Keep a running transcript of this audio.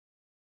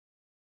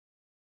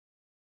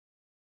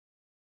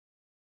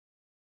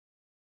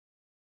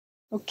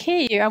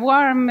Okay, a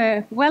warm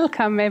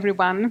welcome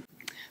everyone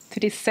to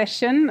this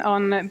session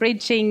on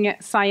bridging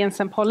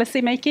science and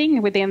policy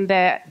making within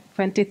the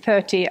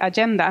 2030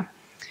 agenda.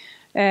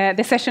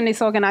 The session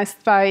is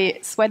organized by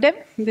SweDev,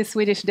 the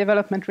Swedish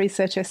Development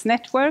Researchers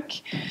Network,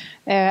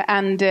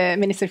 and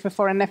Ministry for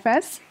Foreign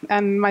Affairs,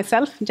 and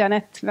myself,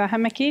 Janet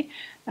Vähämäki,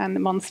 and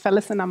Måns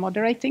Fellesen are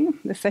moderating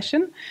the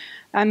session.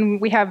 And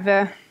we have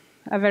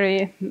a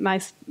very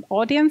nice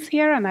audience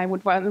here, and I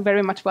would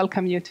very much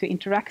welcome you to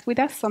interact with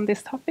us on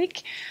this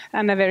topic,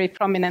 and a very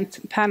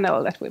prominent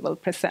panel that we will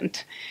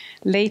present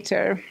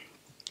later.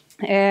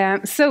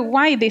 So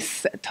why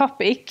this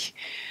topic?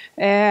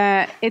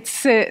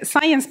 It's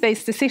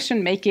science-based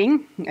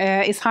decision-making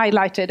is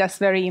highlighted as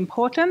very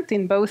important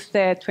in both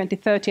the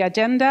 2030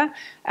 agenda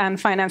and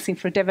Financing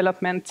for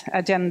Development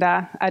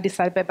agenda, Addis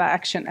Ababa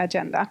Action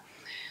Agenda.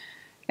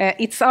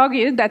 It's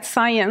argued that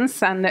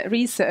science and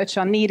research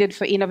are needed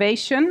for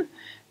innovation,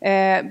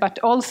 but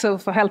also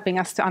for helping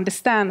us to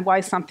understand why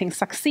something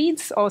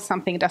succeeds or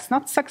something does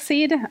not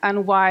succeed,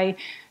 and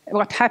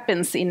what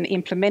happens in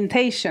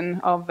implementation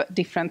of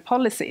different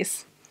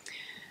policies.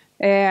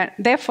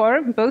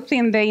 Therefore, both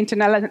in the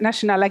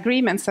international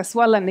agreements as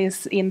well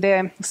as in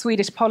the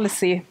Swedish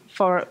policy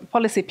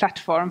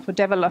platform for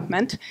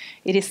development,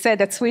 it is said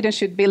that Sweden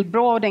should build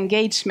broad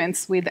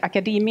engagements with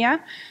academia,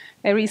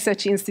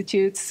 research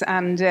institutes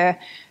and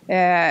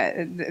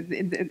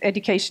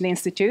education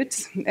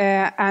institutes,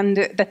 and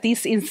that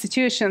these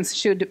institutions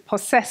should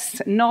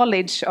possess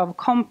knowledge of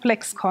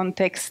complex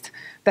context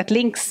that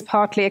links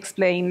partly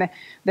explain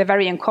the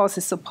varying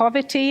causes of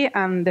poverty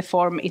and the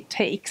form it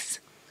takes.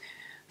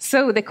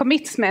 So the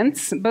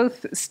commitments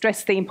both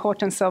stress the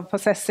importance of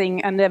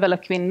possessing and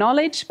developing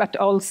knowledge, but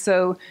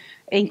also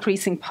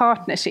increasing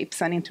partnerships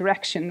and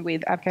interaction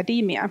with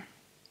academia.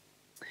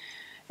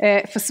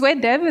 For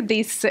SweDev,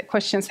 these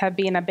questions have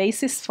been a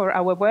basis for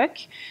our work.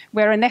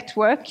 We're a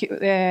network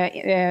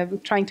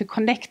trying to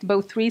connect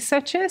both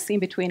researchers in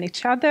between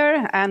each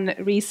other and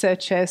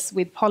researchers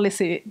with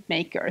policy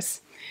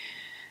makers.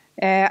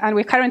 And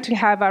we currently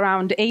have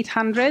around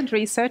 800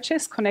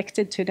 researchers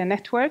connected to the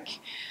network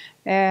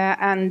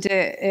and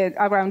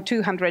around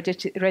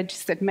 200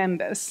 registered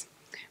members.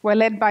 We're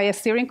led by a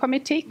steering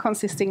committee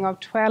consisting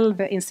of 12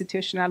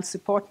 institutional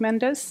support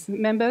members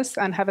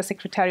and have a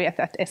secretariat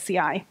at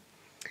SEI.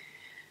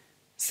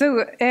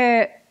 So,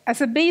 as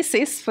a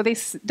basis for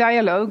this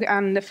dialogue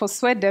and for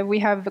SweDev, we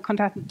have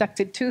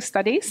conducted two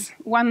studies.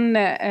 One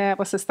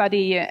was a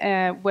study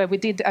where we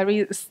did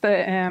a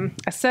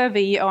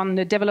survey on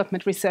the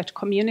development research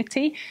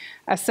community,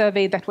 a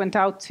survey that went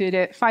out to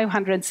the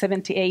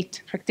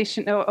 578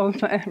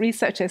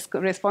 researchers who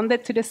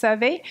responded to the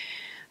survey,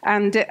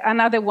 and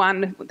another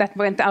one that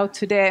went out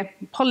to the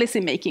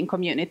policy-making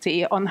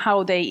community on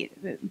how they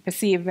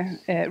perceive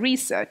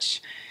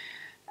research.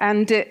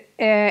 And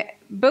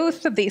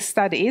both of these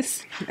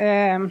studies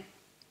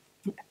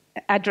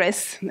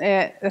address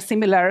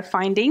similar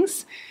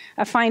findings.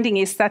 A finding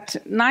is that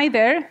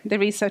neither the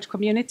research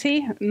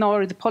community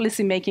nor the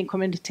policy-making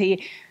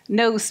community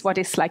knows what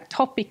is like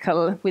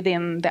topical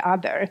within the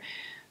other.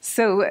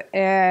 So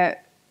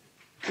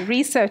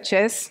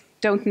researchers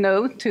don't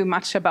know too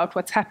much about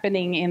what's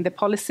happening in the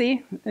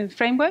policy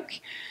framework,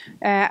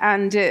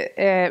 and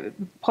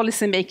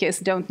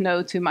policymakers don't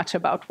know too much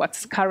about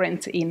what's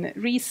current in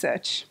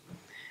research.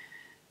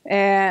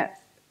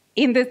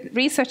 In the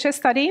researcher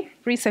study,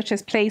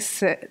 researchers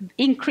place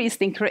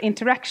increased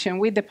interaction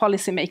with the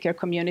policymaker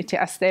community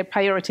as their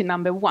priority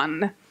number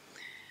one.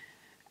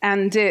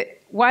 And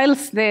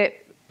whilst the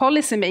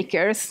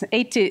policymakers,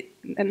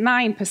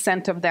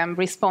 89% of them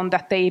respond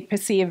that they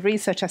perceive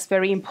research as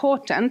very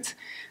important,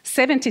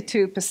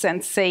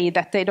 72% say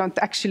that they don't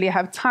actually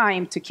have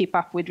time to keep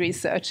up with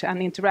research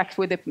and interact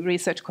with the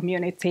research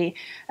community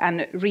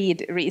and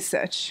read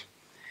research.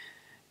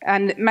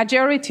 And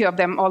majority of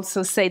them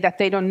also say that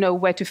they don't know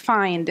where to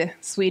find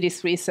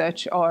Swedish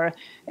research or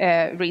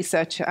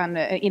research and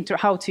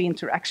how to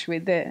interact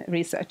with the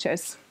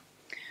researchers.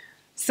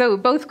 So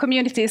both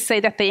communities say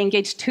that they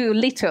engage too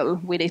little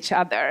with each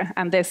other,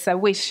 and there's a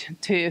wish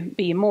to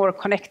be more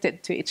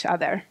connected to each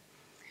other.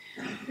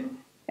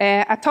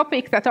 A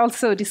topic that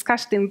also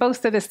discussed in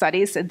both of the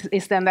studies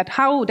is then that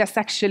how does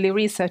actually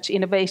research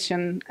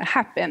innovation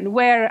happen?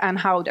 Where and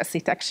how does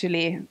it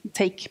actually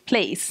take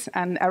place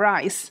and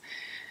arise?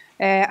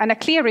 And a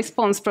clear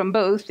response from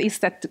both is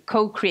that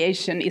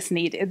co-creation is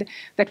needed,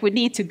 that we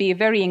need to be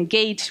very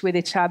engaged with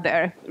each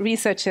other.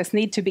 Researchers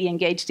need to be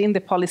engaged in the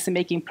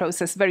policy-making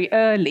process very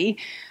early,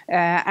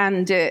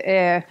 and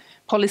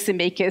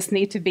policymakers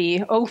need to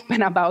be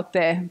open about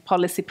the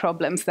policy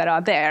problems that are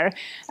there,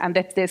 and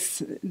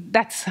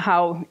that's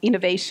how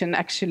innovation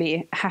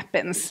actually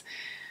happens.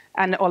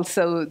 And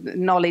also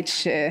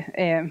knowledge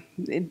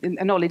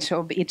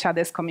of each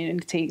other's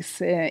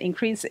communities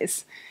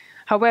increases.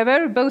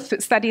 However,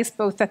 both studies,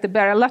 that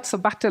there are lots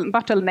of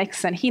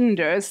bottlenecks and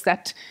hinders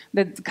that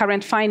the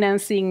current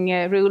financing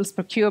rules,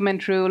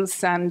 procurement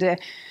rules, and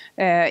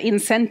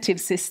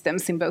incentive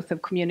systems in both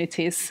of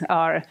communities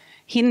are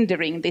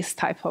hindering this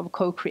type of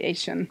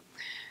co-creation.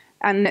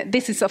 And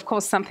this is, of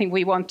course, something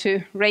we want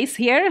to raise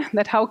here,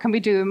 that how can we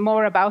do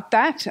more about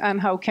that,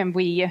 and how can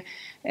we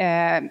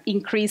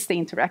increase the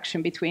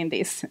interaction between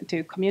these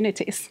two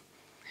communities.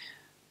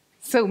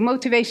 So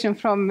motivation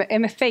from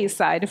MFA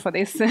side for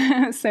this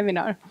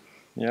seminar.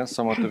 Yes,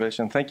 some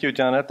motivation. Thank you,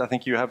 Janet. I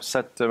think you have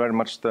set very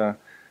much the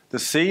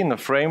scene, the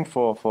frame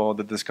for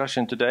the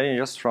discussion today.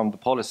 Just from the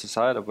policy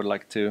side, I would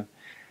like to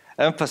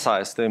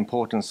emphasize the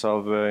importance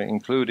of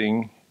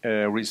including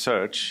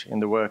research in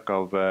the work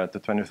of the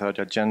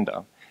 2030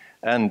 agenda,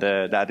 and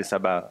the Addis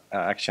Ababa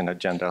action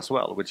agenda as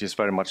well, which is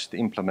very much the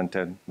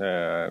implemented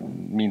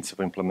means of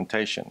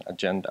implementation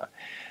agenda.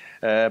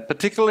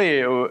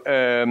 Particularly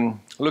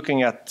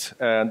looking at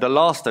the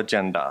last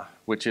agenda,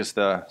 which is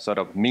the sort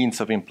of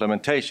means of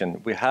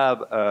implementation, we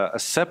have a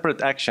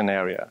separate action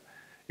area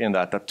in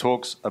that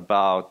talks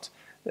about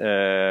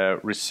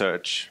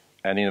research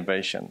and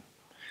innovation.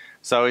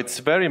 So it's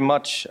very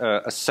much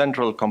a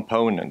central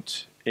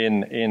component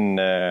in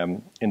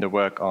the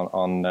work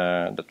on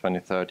the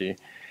 2030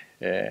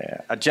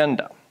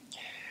 agenda.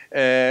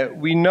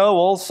 We know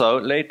also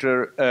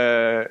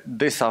later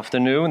this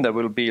afternoon there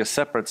will be a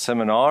separate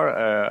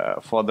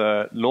seminar for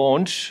the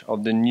launch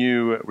of the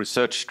new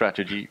research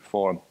strategy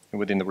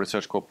within the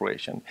Research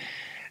Corporation.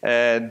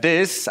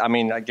 This, I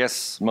mean, I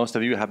guess most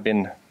of you have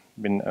been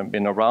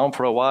around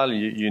for a while.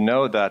 You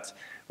know that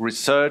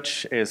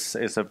research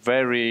is a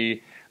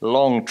very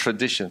long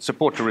tradition.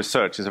 Support to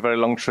research is a very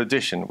long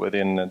tradition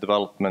within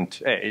development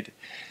aid.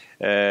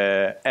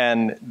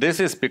 And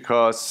this is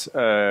because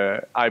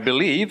I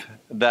believe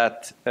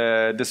that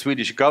the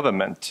Swedish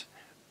government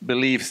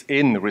believes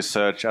in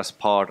research as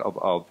part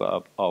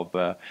of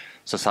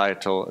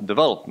societal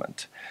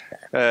development.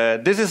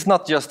 This is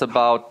not just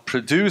about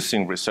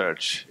producing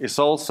research, it's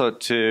also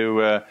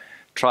to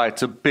try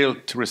to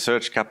build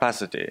research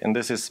capacity, and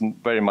this is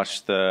very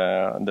much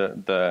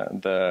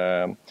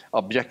the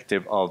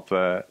objective of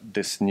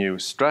this new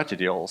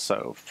strategy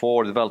also,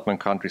 for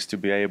development countries to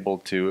be able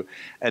to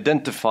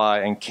identify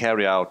and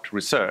carry out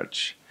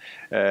research,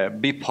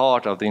 be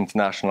part of the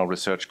international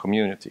research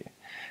community.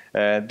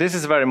 This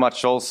is very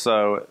much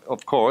also,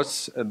 of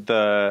course,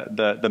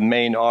 the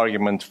main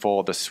argument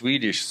for the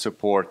Swedish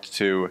support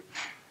to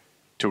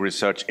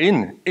research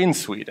in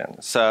Sweden.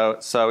 So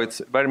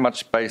it's very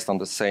much based on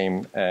the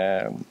same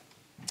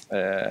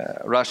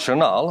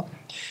rationale.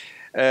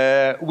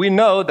 We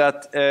know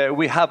that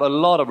we have a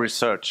lot of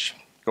research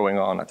going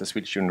on at the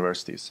Swedish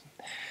universities.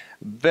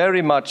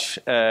 Very much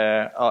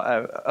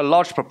a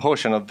large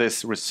proportion of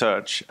this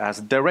research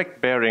has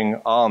direct bearing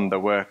on the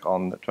work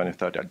on the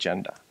 2030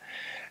 agenda.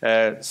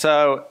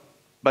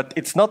 But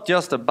it's not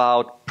just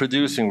about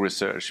producing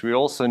research. We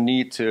also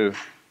need to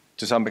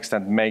some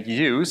extent make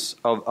use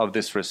of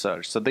this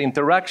research. So the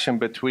interaction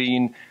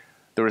between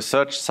the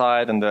research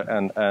side and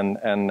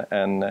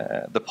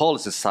the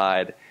policy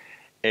side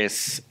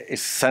is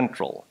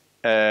central.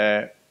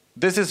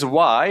 This is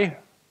why,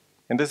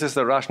 and this is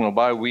the rationale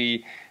why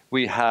we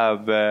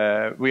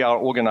are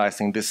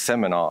organizing this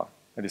seminar,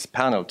 this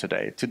panel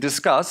today, to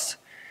discuss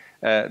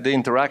the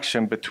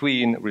interaction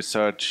between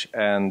research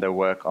and the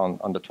work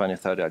on the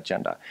 2030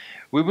 agenda.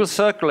 We will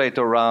circulate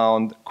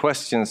around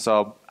questions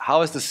of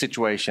how is the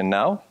situation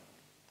now?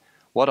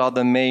 What are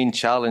the main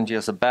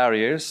challenges or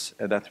barriers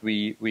that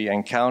we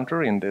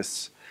encounter in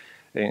this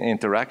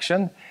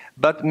interaction?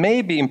 But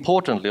maybe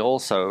importantly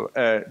also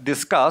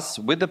discuss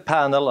with the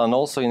panel and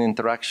also in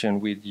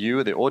interaction with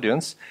you, the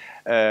audience,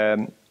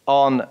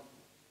 on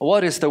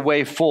what is the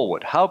way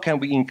forward? How can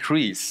we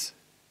increase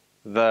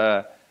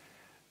the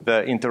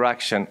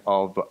interaction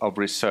of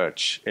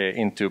research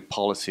into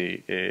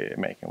policy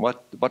making?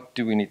 What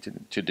do we need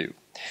to do?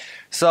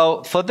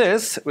 So for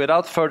this,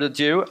 without further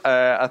ado,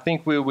 I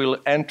think we will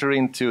enter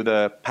into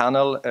the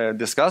panel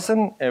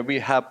discussion. We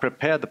have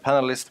prepared the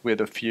panelists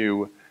with a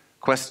few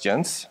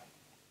questions.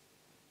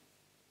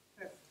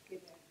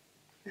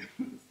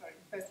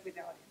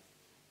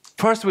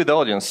 First with the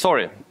audience,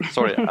 sorry,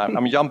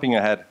 I'm jumping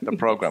ahead the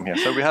program here.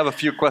 So we have a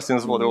few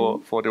questions for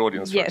the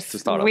audience first to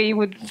start off. We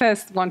would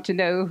first want to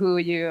know who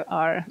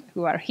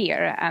are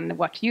here and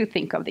what you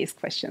think of these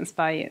questions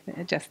by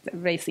just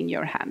raising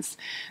your hands.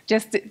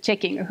 Just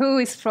checking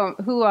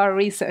who are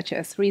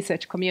researchers,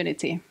 research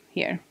community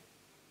here?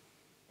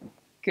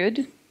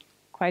 Good,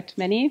 quite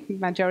many,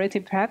 majority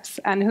perhaps.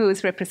 And who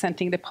is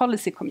representing the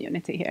policy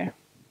community here?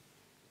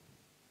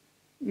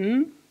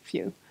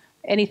 Few.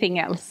 Anything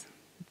else?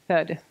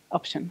 Third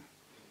option.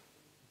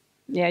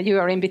 Yeah, you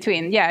are in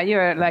between. Yeah, you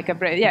are like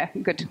yeah,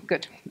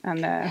 good.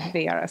 And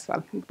they are as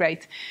well.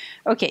 Great.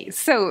 Okay,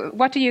 so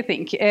what do you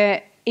think?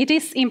 It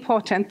is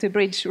important to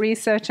bridge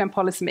research and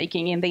policy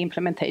making in the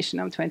implementation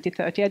of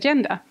 2030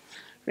 agenda.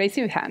 Raise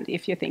your hand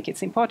if you think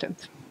it's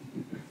important.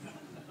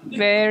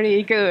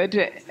 Very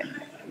good.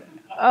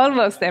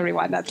 Almost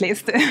everyone, at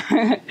least.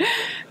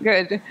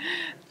 Good.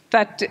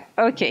 But,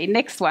 okay,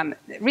 next one.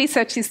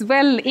 Research is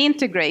well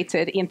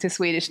integrated into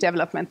Swedish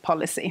development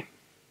policy.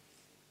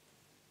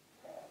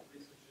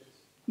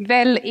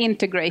 Well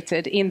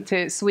integrated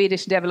into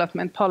Swedish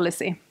development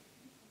policy.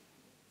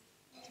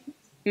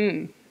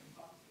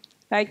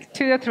 Like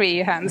 2 or 3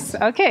 hands.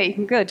 Okay,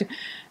 good.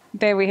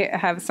 There we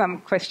have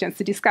some questions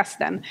to discuss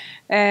then.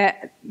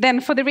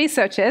 Then for the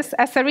researchers,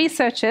 as a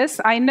researcher,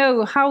 I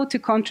know how to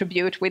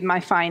contribute with my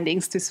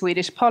findings to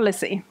Swedish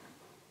policy.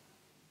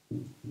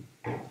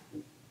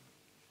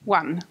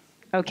 1.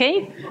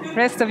 Okay,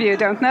 rest of you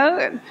don't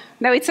know.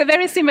 No, it's a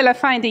very similar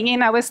finding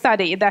in our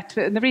study that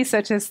the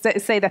researchers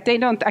say that they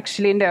don't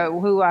actually know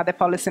who are the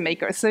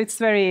policymakers. So it's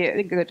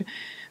very good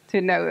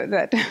to know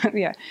that.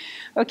 Yeah.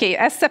 Okay,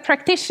 as a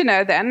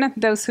practitioner then,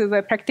 those who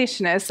were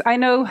practitioners, I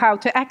know how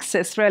to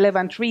access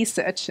relevant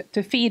research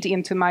to feed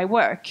into my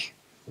work.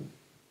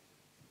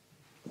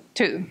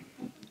 2.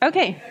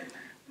 Okay,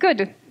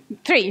 good.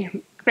 3.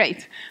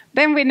 Great.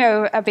 Then we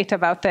know a bit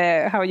about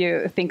how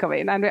you think of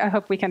it, and I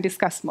hope we can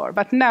discuss more.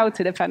 But now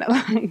to the panel.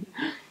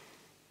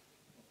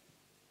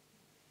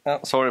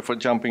 Sorry for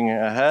jumping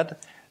ahead.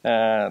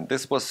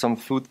 This was some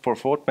food for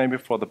thought, maybe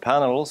for the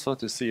panel also,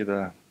 to see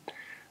the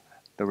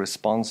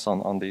response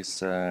on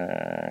these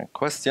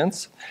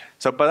questions.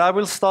 So, but I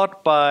will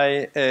start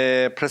by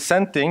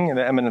presenting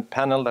the eminent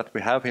panel that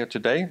we have here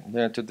today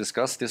to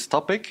discuss this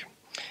topic.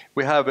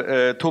 We have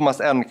Thomas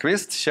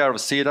Elmqvist, Chair of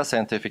Sida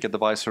Scientific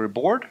Advisory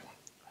Board.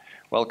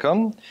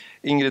 Welcome.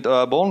 Ingrid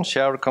Öborn,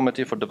 Chair of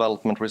Committee for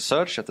Development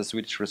Research at the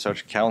Swedish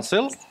Research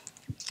Council.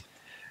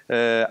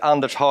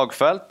 Anders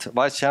Hagfeldt,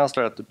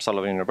 Vice-chancellor at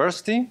Uppsala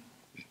University.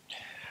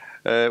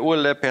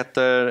 Olle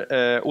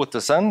Peter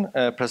Ottersen,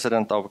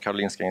 President of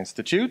Karolinska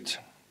Institute.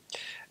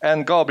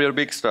 And Gabriel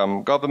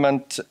Wikström,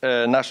 Government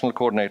National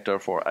Coordinator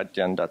for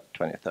Agenda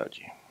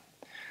 2030.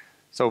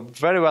 So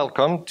very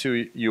welcome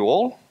to you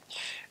all.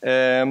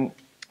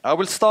 I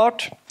will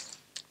start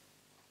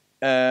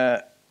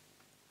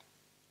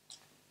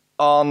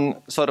on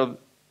sort of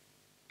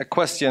a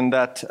question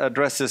that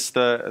addresses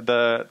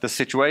the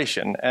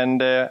situation,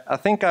 and I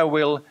think I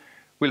will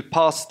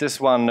pass this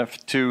one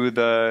to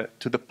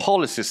the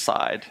policy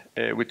side,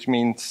 which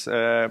means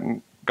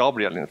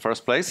Gabriel in the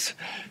first place,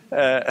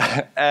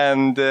 but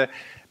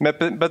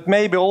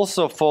maybe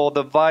also for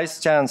the vice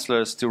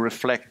chancellors to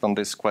reflect on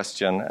this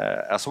question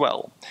as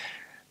well.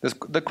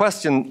 The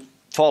question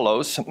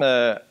follows.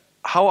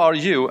 How are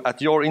you at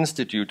your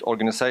institute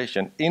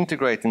organization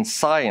integrating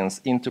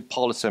science into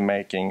policy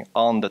making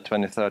on the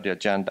 2030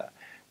 agenda?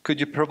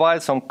 Could you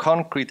provide some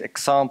concrete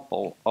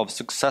example of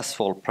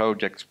successful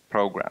project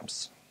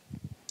programs?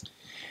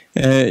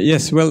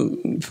 Yes, well,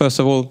 first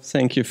of all,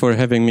 thank you for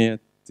having me at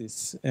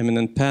this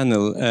eminent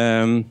panel.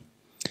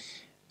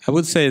 I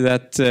would say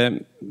that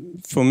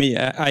for me,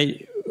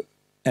 I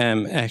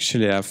am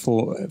actually,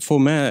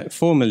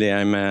 formally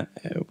I'm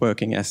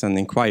working as an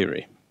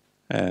inquiry.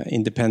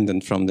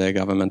 Independent from the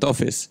government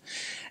office.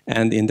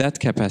 And in that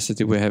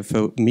capacity, we have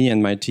me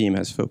and my team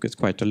has focused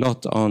quite a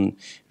lot on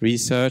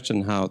research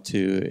and how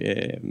to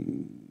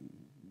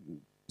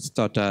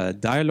start a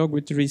dialogue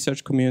with the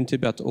research community,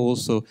 but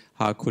also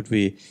how could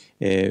we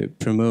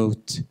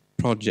promote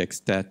projects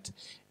that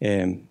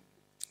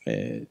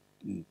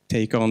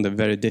take on the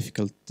very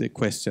difficult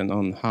question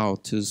on how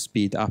to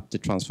speed up the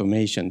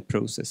transformation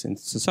process in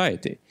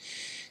society.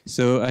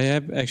 So I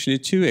have actually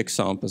 2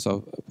 examples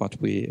of what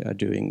we are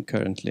doing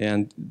currently.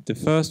 And the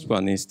first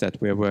one is that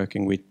we are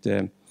working with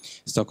the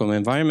Stockholm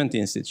Environment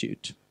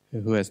Institute,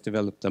 who has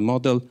developed a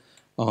model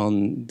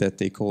on that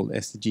they call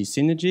SDG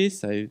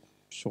synergies. I'm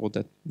sure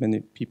that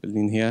many people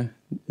in here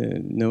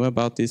know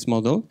about this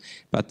model,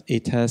 but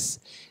it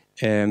has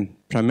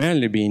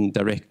primarily been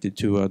directed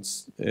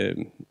towards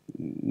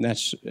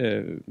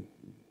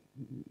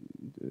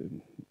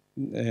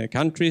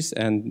countries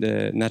and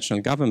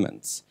national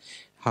governments.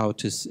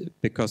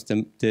 Because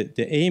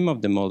the aim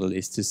of the model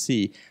is to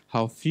see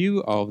how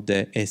few of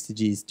the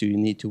SDGs do you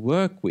need to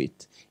work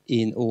with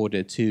in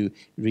order to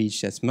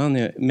reach as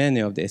many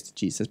of the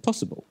SDGs as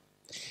possible.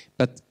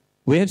 But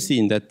we have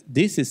seen that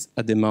this is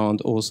a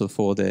demand also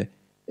for the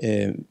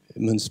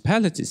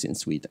municipalities in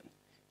Sweden.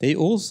 They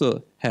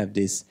also have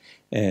this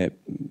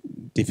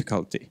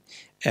difficulty.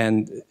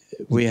 And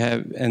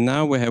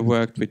now we have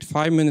worked with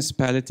 5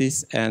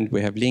 municipalities, and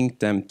we have linked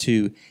them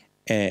to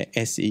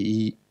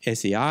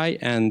SEI,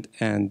 and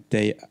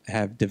they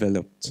have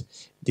developed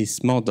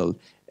this model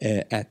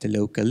at the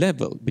local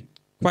level with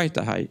quite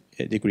a high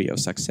degree of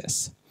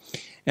success.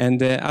 And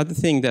the other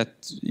thing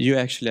that you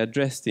actually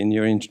addressed in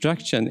your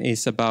introduction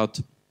is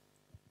about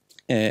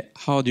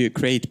how do you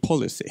create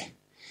policy.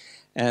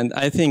 And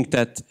I think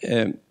that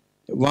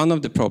one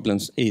of the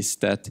problems is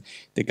that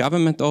the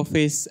government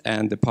office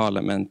and the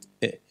parliament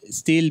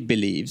still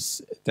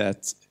believes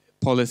that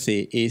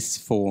policy is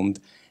formed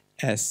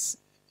as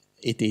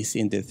it is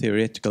in the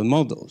theoretical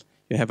model.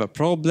 You have a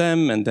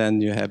problem, and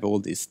then you have all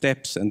these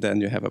steps, and then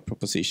you have a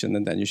proposition,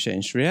 and then you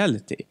change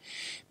reality.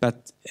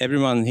 But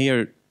everyone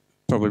here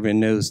probably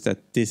knows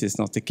that this is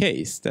not the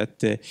case,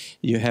 that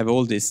you have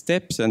all these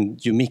steps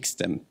and you mix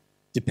them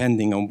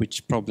depending on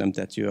which problem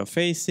that you are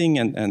facing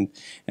and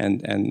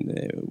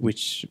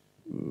which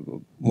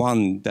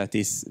one that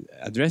is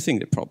addressing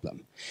the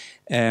problem.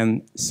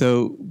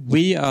 So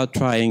we are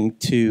trying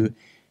to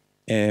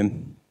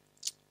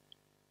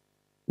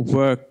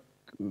work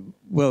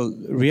well,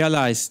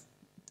 realized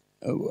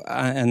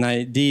an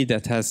idea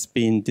that has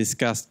been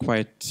discussed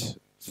quite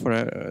for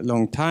a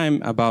long time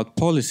about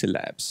policy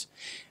labs.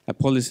 A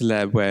policy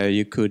lab where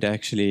you could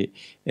actually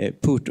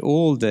put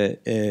all the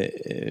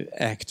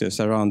actors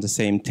around the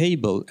same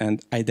table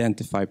and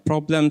identify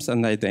problems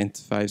and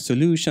identify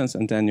solutions,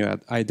 and then you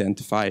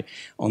identify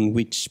on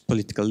which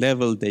political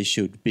level they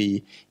should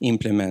be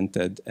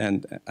implemented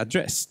and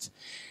addressed.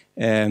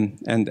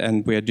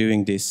 And we are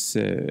doing this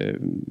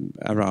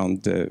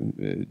around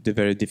the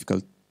very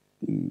difficult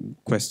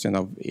question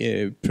of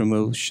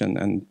promotion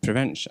and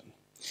prevention.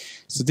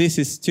 So this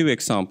is 2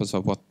 examples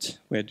of what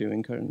we're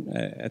doing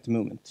at the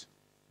moment.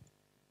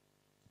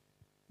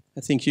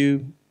 I think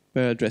you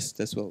were addressed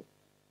as well.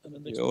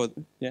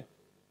 Yeah.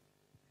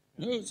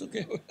 No, it's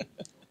okay.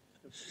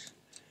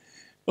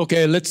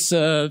 Okay, let's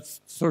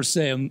first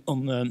say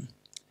on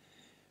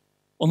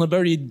a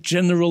very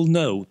general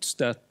note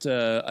that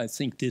I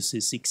think this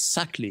is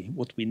exactly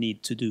what we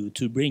need to do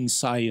to bring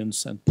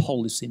science and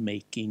policy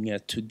making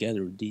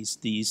together.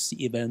 These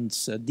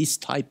events, this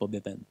type of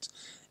event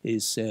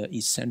is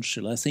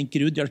essential. I think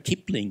Rudyard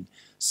Kipling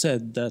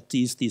said that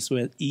east is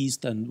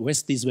east and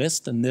west is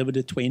west, and never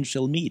the twain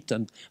shall meet.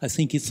 And I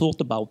think he thought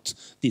about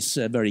this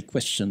very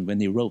question when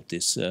he wrote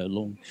this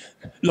long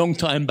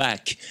time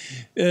back.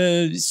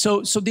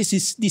 So this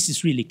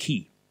is really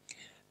key.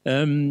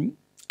 And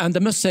I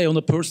must say on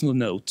a personal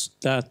note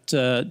that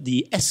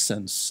the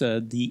essence,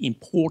 the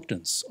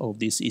importance of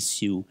this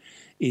issue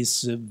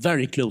is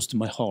very close to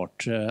my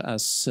heart.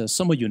 As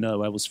some of you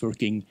know, I was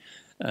working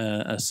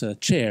as a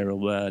chair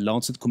of a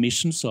Lancet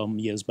Commission some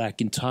years back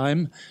in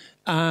time.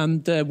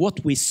 And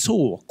what we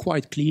saw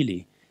quite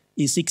clearly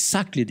is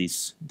exactly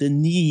this, the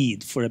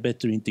need for a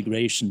better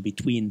integration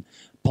between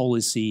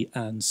policy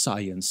and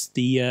science.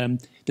 The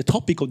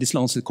topic of this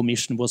Lancet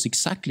Commission was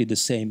exactly the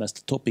same as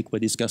the topic we're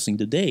discussing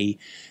today,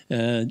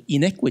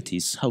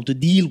 inequities, how to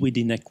deal with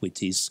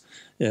inequities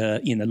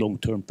in a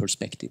long-term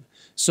perspective.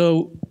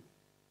 So,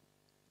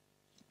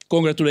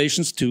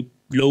 congratulations to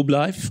Globe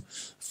Life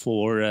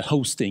for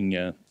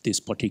hosting this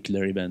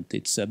particular event.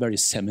 It's a very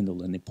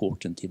seminal and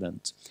important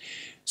event.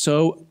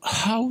 So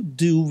how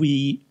do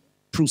we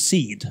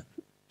proceed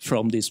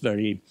from this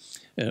very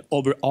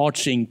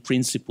overarching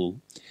principle?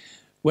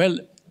 Well,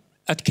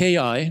 at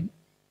KI,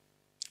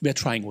 we are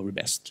trying our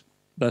best,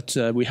 but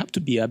we have to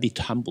be a bit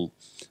humble.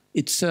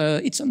 It's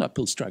an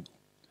uphill struggle.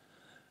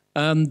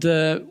 And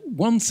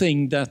one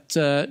thing that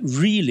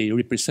really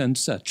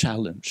represents a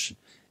challenge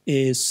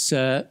is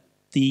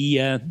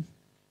the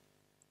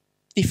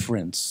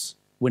difference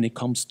when it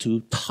comes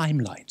to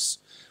timelines.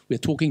 We're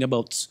talking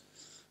about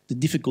the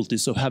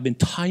difficulties of having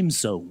time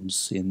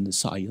zones in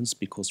science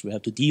because we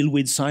have to deal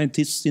with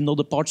scientists in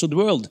other parts of the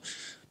world.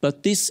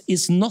 But this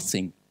is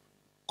nothing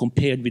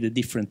compared with the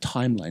different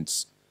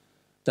timelines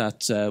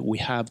that we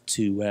have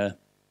to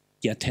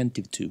be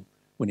attentive to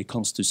when it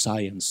comes to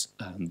science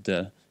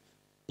and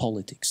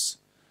politics.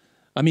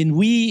 I mean,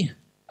 we,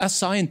 as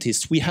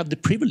scientists, we have the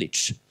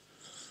privilege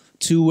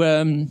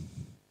to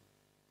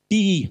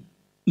be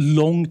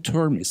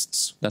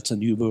long-termists. That's a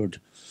new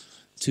word.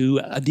 To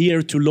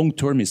adhere to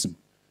long-termism.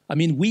 I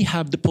mean, we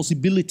have the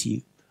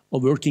possibility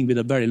of working with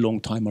a very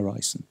long time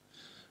horizon.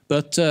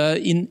 But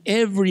in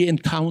every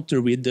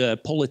encounter with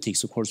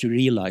politics, of course, we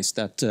realize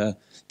that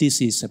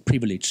this is a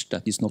privilege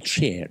that is not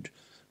shared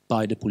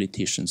by the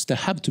politicians. They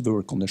have to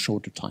work on a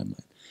shorter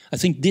timeline. I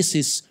think this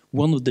is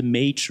one of the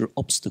major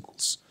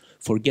obstacles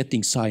for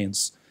getting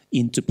science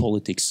into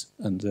politics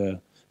and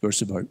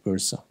vice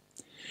versa.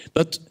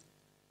 But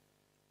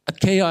at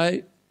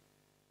KI,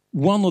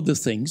 one of the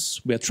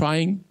things we are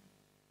trying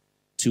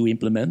to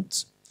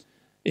implement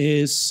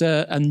is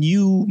a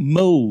new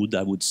mode,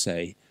 I would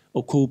say,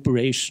 of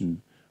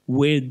cooperation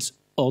with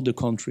other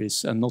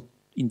countries, and not,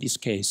 in this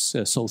case,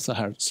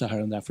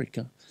 Sub-Saharan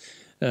Africa.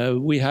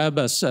 We have,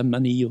 as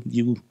many of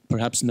you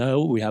perhaps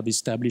know, we have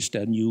established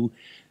a new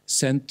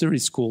center.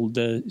 It's called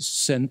the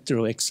Center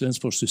of Excellence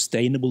for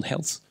Sustainable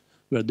Health,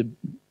 where the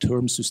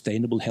term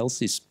sustainable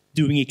health is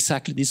doing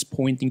exactly this,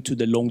 pointing to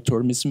the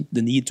long-termism,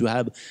 the need to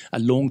have a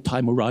long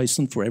time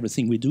horizon for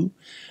everything we do.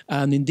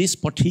 And in this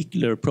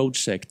particular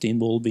project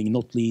involving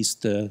not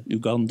least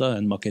Uganda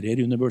and Makerere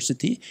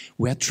University,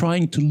 we are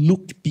trying to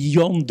look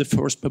beyond the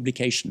first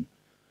publication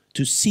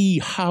to see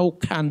how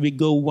can we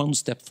go one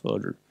step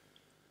further.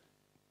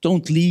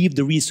 Don't leave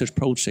the research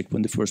project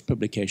when the first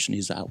publication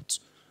is out,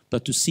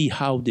 but to see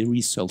how the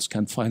results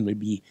can finally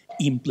be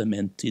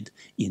implemented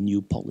in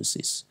new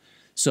policies.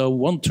 So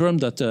one term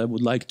that I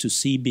would like to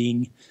see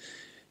being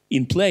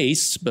in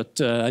place,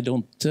 but I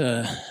don't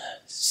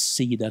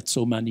see that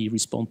so many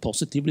respond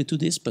positively to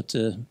this, but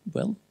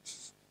well,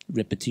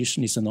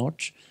 repetition is an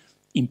art.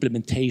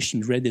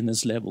 Implementation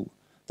readiness level,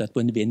 that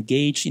when we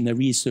engage in a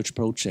research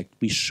project,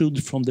 we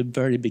should from the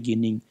very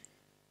beginning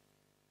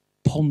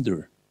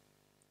ponder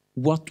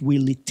what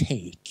will it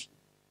take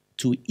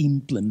to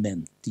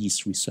implement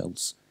these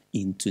results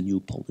into new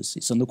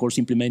policies. And of course,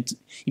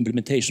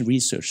 implementation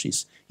research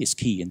is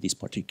key in this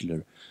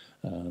particular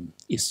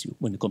issue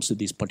when it comes to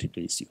this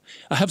particular issue.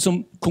 I have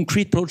some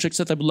concrete projects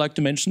that I would like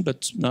to mention,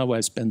 but now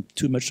I spent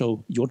too much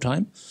of your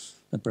time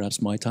and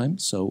perhaps my time,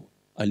 so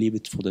I leave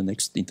it for the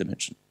next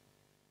intervention.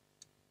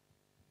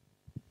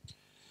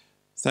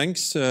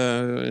 Thanks,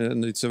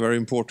 and it's a very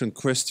important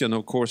question,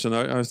 of course, and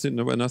I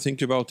think when I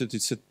think about it,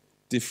 it's at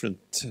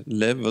different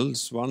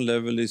levels. One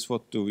level is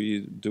what do we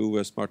do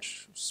as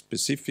much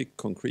specific,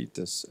 concrete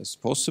as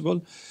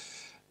possible.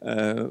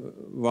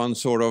 One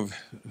sort of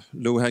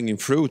low-hanging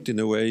fruit, in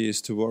a way,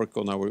 is to work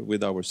on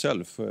with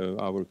ourselves,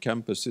 our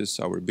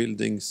campuses, our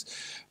buildings,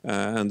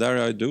 and there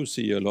I do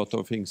see a lot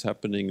of things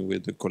happening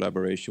with the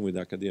collaboration with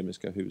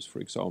Akademiska Hus,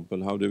 for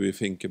example. How do we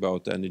think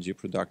about energy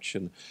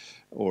production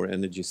or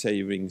energy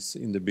savings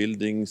in the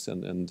buildings?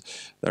 And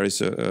there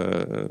is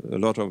a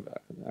lot of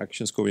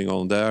actions going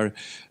on there.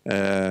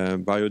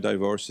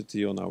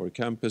 Biodiversity on our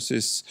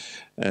campuses.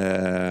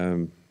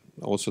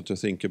 Also to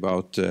think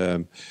about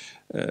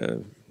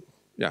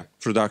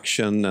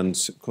production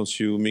and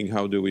consuming,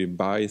 how do we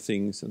buy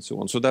things and so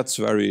on. So that's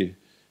very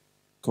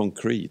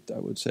concrete, I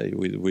would say,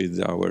 with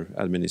our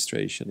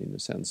administration in a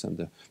sense, and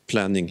the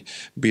planning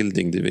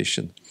building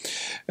division.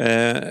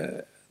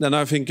 Then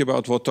I think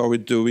about what are we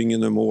doing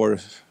in a more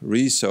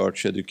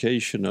research,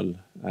 educational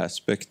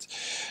aspect.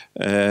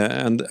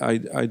 And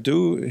I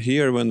do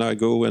hear when I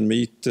go and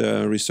meet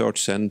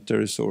research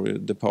centers or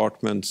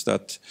departments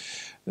that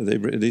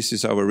this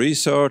is our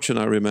research, and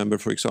I remember,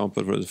 for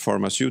example, for the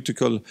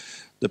pharmaceutical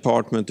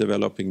department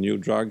developing new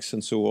drugs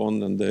and so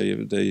on, and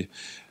they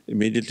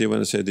immediately,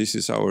 when I say this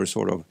is our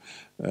sort of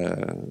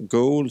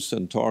goals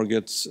and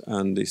targets,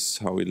 and this is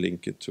how we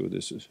link it to the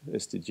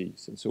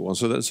SDGs and so on.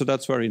 So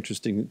that's very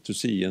interesting to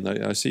see, and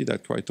I see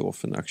that quite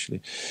often,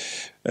 actually.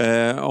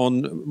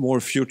 On more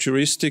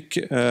futuristic,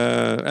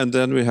 and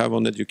then we have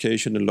on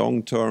education a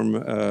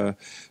long-term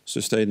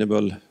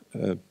sustainable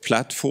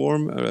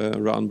platform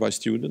run by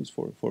students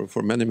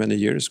for many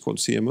years called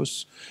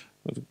CMUS.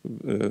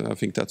 I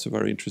think that's a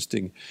very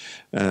interesting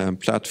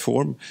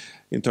platform.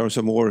 In terms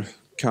of more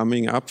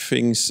coming up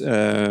things,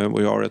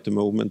 we are at the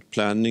moment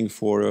planning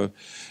for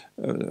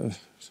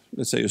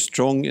let's say a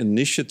strong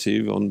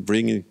initiative on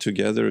bringing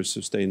together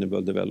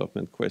sustainable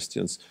development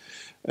questions.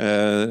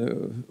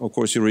 Of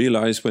course, you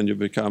realize when you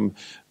become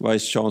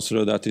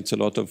Vice-chancellor that it's a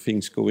lot of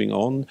things going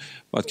on,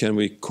 but can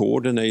we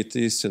coordinate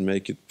this and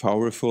make it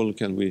powerful?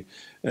 Can we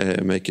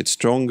make it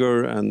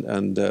stronger?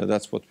 And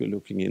that's what we're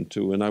looking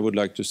into. And I would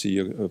like to see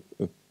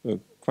a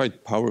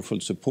quite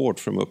powerful support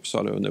from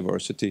Uppsala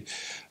University.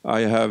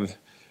 I have,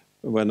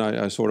 when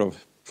I sort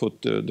of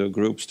put the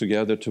groups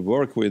together to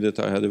work with it,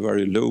 I had a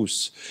very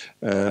loose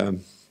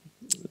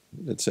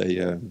let's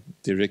say,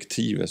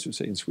 directive, as you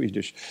say in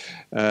Swedish.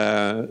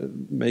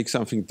 Make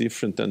something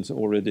different than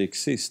already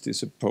exists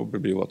is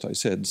probably what I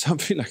said,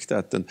 something like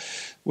that, and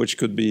which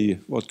could be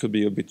what could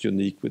be a bit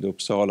unique with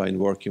Uppsala in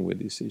working with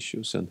these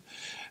issues.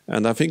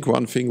 And I think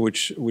one thing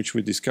which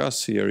we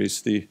discuss here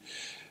is the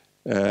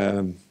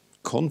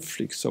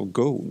conflicts of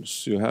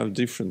goals. You have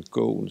different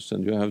goals,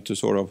 and you have to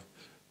sort of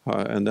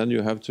and then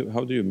you have to,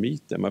 how do you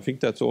meet them? I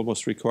think that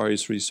almost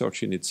requires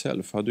research in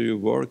itself. How do you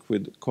work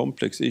with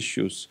complex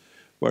issues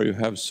where you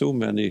have so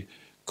many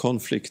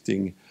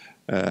conflicting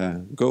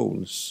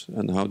goals,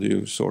 and how do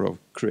you sort of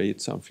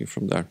create something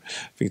from there?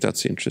 I think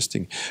that's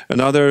interesting.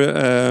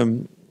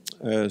 Another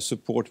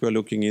support we're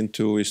looking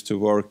into is to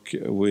work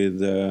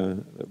with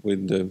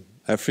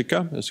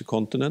Africa as a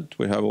continent.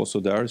 We have also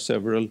there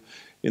several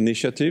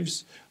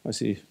initiatives. I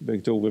see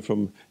Bengt Ove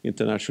from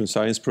International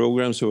Science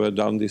Programs who have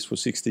done this for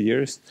 60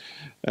 years.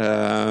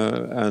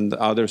 And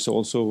others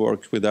also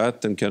work with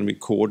that. And can we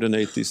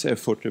coordinate this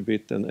effort a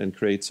bit and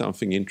create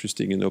something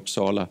interesting in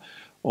Uppsala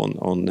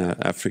on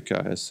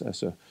Africa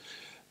as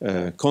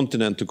a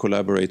continent to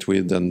collaborate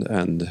with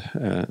and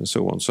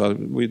so on. So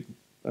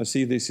I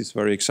see this is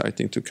very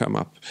exciting to come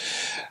up.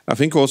 I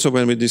think also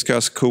when we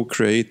discuss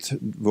co-create,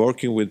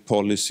 working with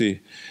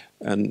policy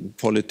and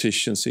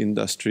politicians,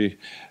 industry,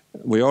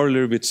 we are a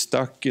little bit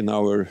stuck in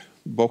our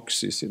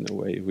boxes in a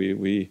way.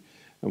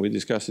 And we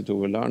discussed it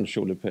over lunch,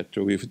 Ole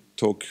Petro. We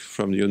talk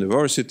from the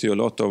university a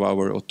lot of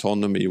our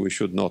autonomy. We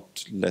should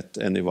not let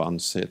anyone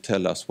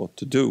tell us what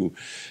to do.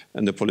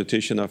 And the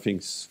politician, I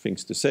think,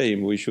 thinks the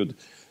same. We should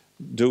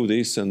do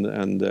this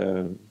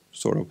and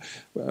sort of.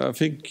 I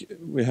think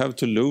we have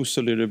to lose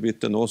a little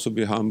bit and also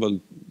be humble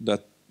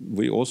that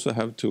we also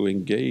have to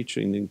engage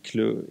and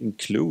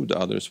include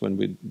others when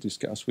we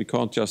discuss. We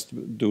can't just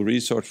do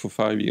research for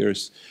 5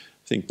 years,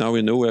 think now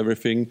we know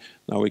everything,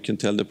 now we can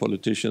tell the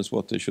politicians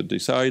what they should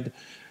decide,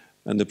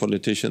 and the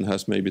politician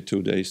has maybe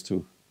 2 days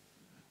to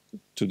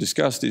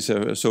discuss this.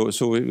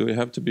 So we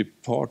have to be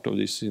part of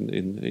this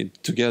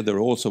together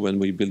also when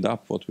we build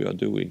up what we are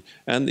doing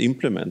and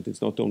implement.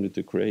 It's not only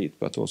to create,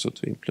 but also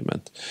to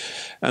implement.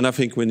 And I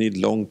think we need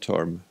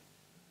long-term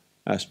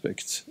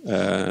aspects.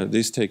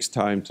 This takes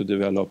time to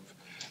develop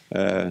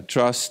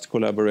trust,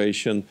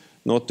 collaboration,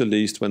 not the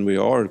least when we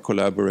are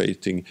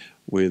collaborating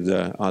with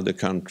other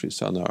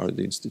countries and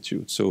other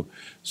institutes.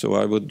 So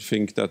I would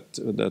think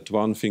that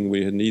one thing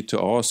we need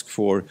to ask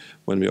for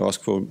when we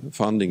ask for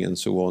funding and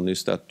so on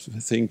is that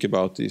think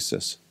about this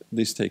as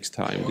this takes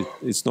time.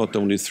 It's not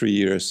only 3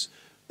 years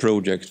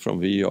project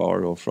from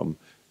VR or from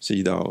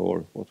Sida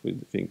or what we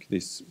think.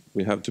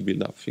 We have to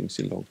build up things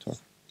in long term.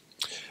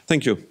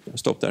 Thank you. I'll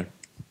stop there.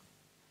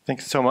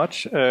 Thanks so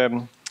much.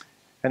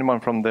 Anyone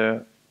from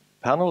the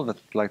panel that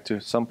would like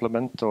to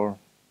supplement or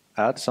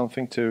add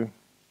something to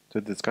the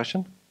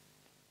discussion?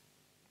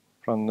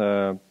 From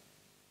the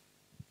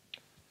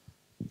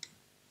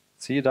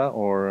Sida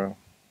or?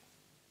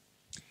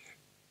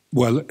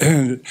 Well,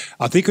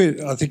 I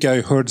think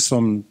I heard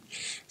some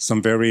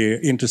very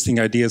interesting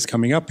ideas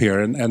coming up here,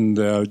 and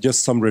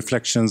just some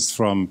reflections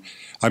from.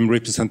 I'm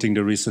representing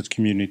the research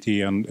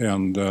community and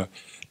the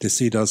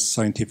Sida's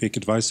Scientific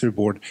Advisory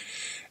Board.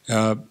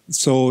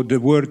 So the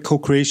word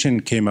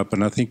co-creation came up,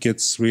 and I think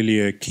it's really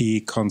a key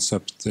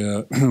concept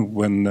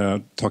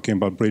when talking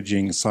about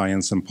bridging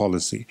science and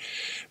policy.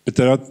 But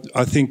there are,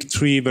 I think,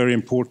 3 very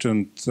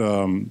important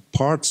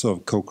parts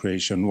of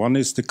co-creation. One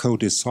is the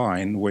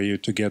co-design, where you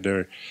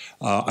together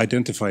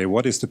identify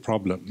what is the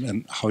problem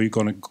and how you're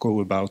going to go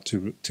about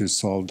to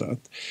solve that.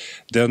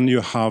 Then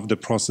you have the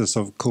process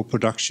of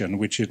co-production,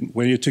 which is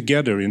where you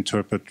together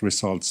interpret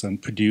results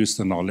and produce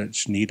the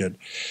knowledge needed.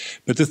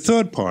 But the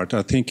third part,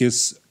 I think,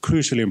 is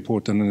crucially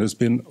important and has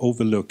been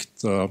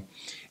overlooked,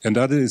 and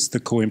that is the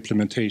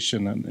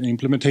co-implementation. And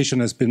implementation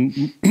has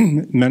been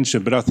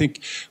mentioned, but I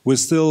think we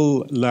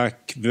still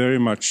lack very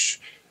much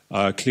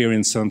clear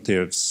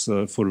incentives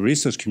for the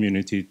research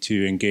community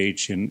to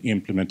engage in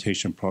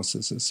implementation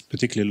processes,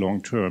 particularly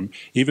long-term.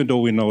 Even though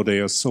we know they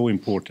are so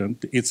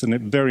important, it's a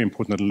very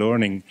important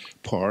learning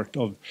part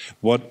of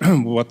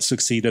what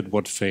succeeded,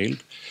 what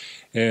failed.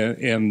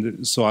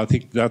 And so I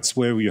think that's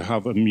where we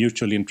have a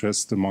mutual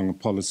interest among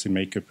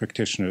policymaker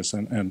practitioners.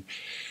 And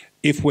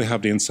if we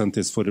have the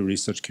incentives for the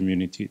research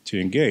community to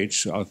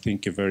engage, I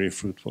think a very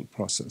fruitful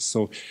process.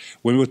 So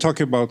when we're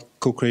talking about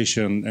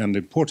co-creation and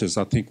importance,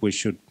 I think we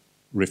should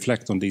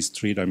reflect on these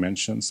 3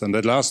 dimensions. And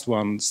the last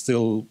one,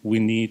 still, we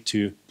need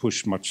to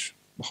push much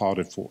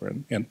harder for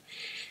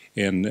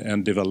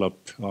and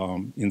develop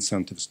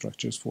incentive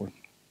structures for.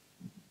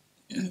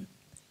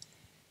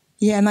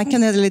 Yeah, and I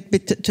can add a little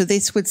bit to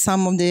this with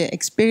some of the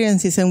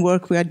experiences and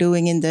work we are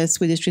doing in the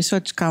Swedish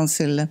Research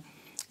Council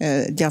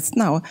just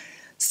now.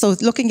 So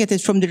looking at it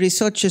from the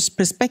researcher's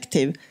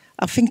perspective,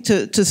 I think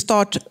to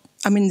start,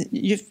 I mean,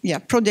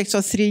 projects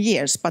are 3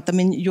 years, but I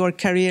mean, your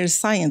career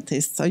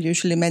scientists are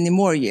usually many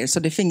more years.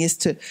 So the thing is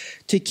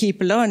to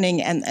keep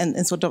learning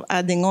and sort of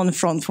adding on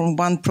from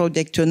one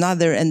project to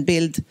another and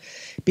build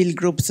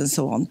groups and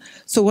so on.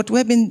 So what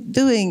we've been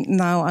doing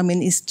now, I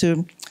mean, is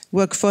to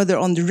work further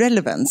on the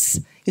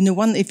relevance. You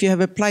know, if you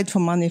have applied for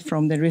money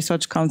from the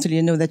Research Council,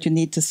 you know that you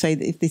need to say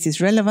if this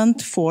is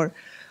relevant for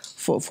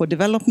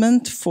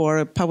development,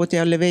 for poverty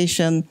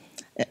alleviation,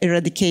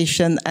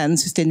 eradication, and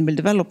sustainable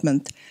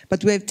development.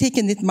 But we have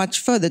taken it much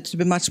further to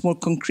be much more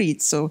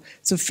concrete. So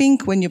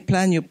think when you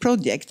plan your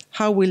project,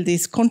 how will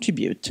this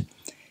contribute?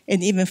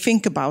 And even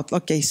think about,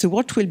 okay, so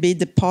what will be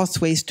the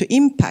pathways to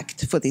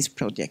impact for this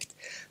project?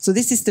 So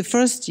this is the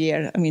first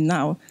year, I mean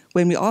now,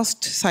 when we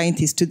asked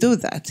scientists to do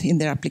that in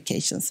their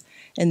applications.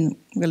 And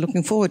we're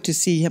looking forward to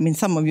see, I mean,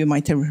 some of you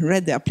might have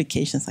read the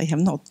applications, I have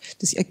not,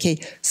 to see, okay,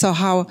 so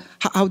how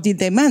did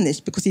they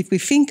manage? Because if we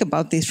think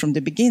about this from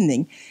the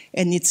beginning,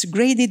 and it's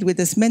graded with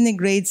as many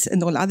grades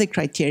and all other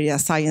criteria,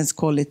 science,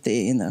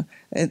 quality, you know,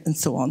 and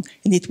so on,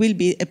 and it will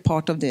be a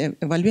part of the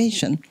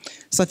evaluation.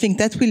 So I think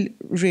that will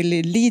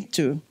really lead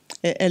to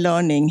a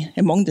learning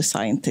among the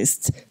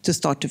scientists to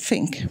start to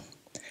think.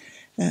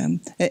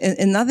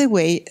 Another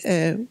way,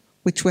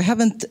 which we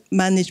haven't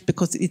managed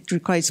because it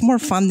requires more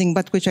funding,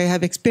 but which I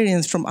have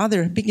experienced from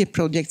other bigger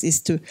projects,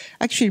 is to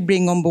actually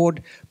bring on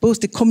board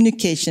both the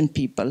communication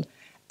people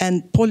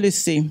and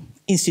policy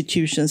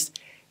institutions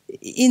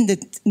in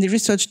the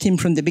research team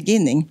from the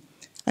beginning.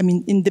 I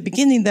mean, in the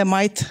beginning, they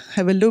might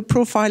have a low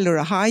profile or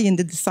a high in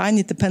the design.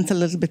 It depends a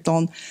little bit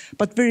on.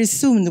 But very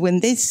soon,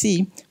 when they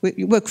see,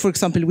 we work, for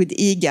example, with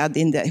IGAD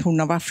in the Horn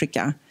of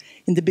Africa.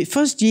 In the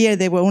first year,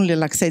 they were only,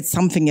 like, said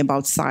something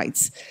about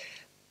sites.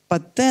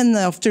 But then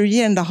after a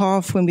year and a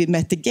half, when we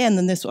met again,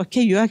 and they said,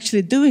 okay, you're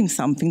actually doing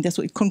something. There's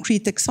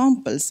concrete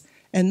examples.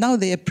 And now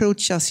they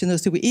approach us, you know,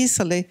 so we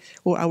easily,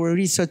 or our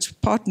research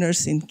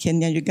partners in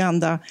Kenya,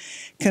 Uganda,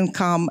 can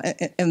come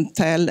and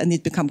tell, and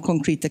it become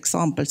concrete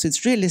examples. So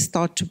it's really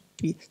start to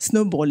be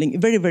snowballing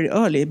very, very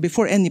early,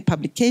 before any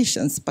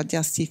publications, but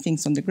just see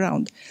things on the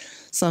ground.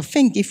 So I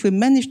think if we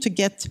manage to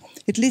get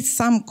at least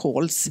some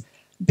calls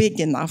big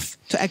enough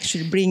to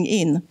actually bring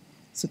in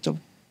sort of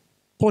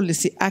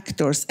policy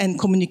actors and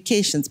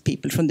communications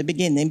people from the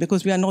beginning,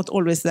 because we are not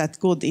always that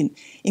good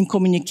in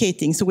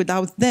communicating. So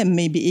without them,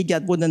 maybe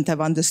IGAD wouldn't have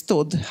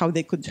understood how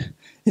they could,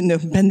 you know,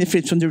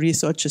 benefit from the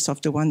researchers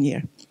after 1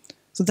 year.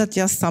 So that's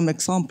just some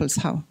examples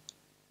how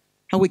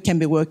we can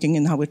be working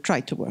and how we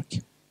try to work.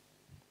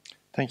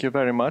 Thank you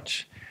very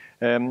much.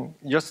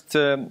 Just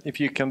if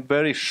you can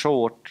very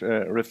short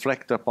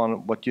reflect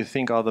upon what you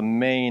think are the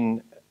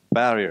main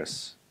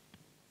barriers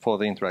for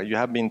the interaction. You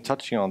have been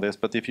touching on this,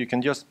 but if you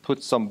can just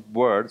put some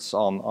words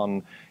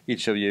on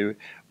each of you,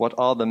 what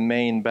are the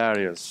main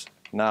barriers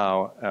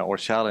now or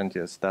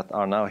challenges that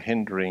are now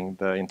hindering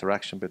the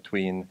interaction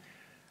between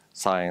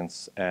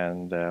science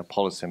and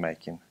policy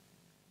making,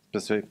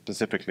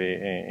 specifically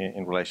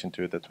in relation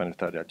to the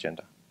 2030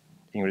 agenda?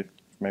 Ingrid,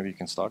 maybe you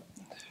can start.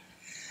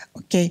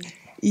 Okay.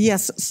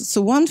 Yes.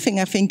 So one thing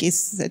I think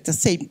is that,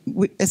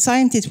 as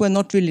scientists, we're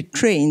not really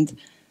trained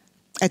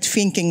at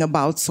thinking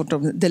about sort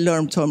of the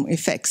long-term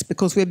effects,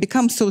 because we have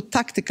become so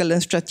tactical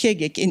and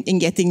strategic in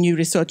getting new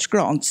research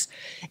grants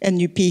and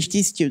new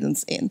PhD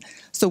students in.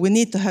 So we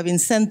need to have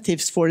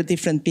incentives for a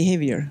different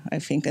behavior, I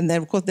think. And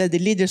then, of course, the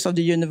leaders of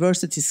the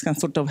universities can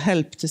sort of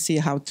help to see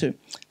how to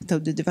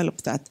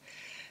develop that.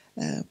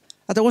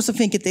 But I also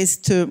think it is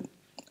to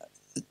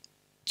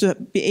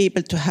be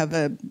able to have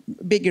a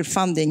bigger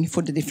funding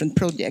for the different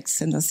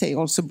projects, and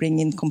also bring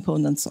in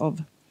components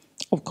of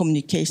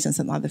communications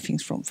and other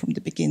things from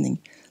the beginning.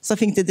 So I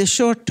think that the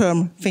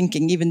short-term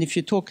thinking, even if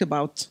you talk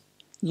about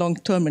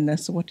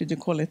long-termness, what did you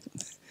call it?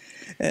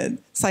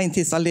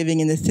 Scientists are living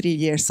in a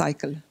 3-year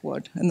cycle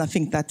world, and I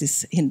think that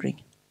is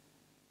hindering.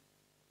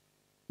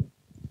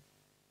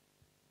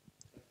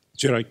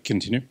 Should I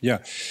continue? Yeah.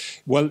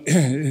 Well,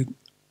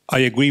 I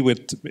agree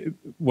with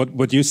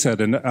what you said,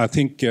 and I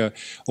think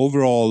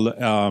overall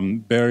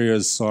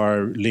barriers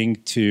are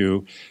linked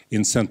to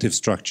incentive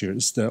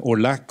structures or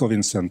lack of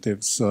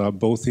incentives,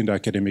 both in the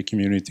academic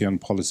community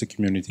and policy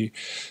community.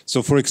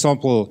 So, for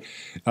example,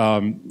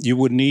 you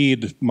would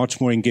need much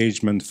more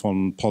engagement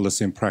from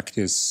policy and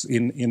practice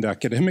in the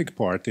academic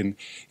part,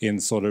 in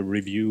sort of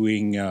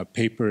reviewing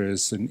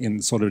papers and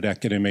in sort of the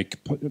academic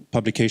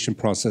publication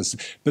process.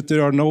 But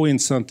there are no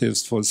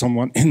incentives for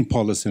someone in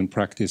policy and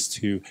practice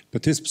to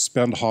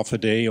spend half a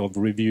day of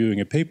reviewing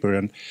a paper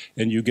and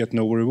you get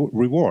no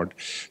reward.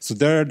 So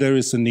there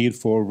is a need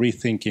for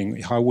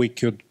rethinking how we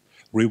could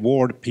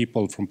reward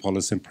people from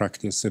policy and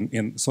practice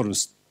in sort of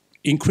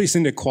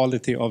increasing the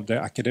quality of the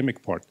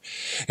academic part.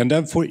 And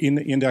then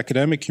in the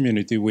academic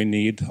community, we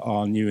need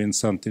new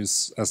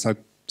incentives, as I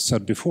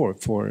said before,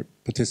 for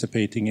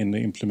participating in the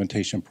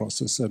implementation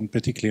process, and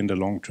particularly in the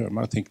long term.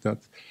 I think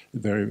that's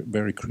very,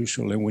 very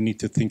crucial, and we need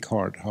to think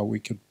hard how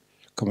we could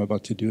come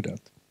about to do that.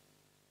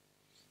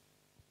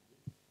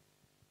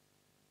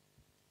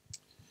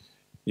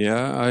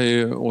 Yeah,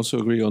 I also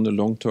agree on the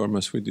long term,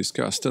 as we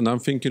discussed, and I'm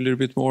thinking a little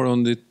bit more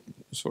on the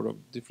sort of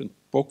different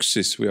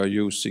boxes we are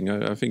using.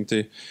 I think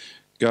the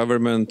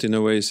government in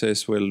a way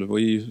says, well,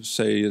 we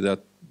say that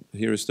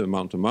here is the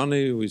amount of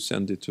money, we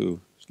send it to,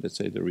 let's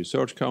say, the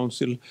research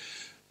council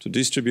to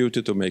distribute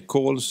it or make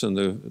calls, and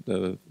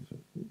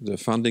the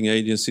funding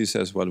agency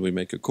says, well, we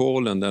make a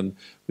call, and then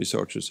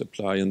researchers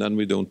apply, and then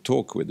we don't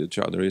talk with each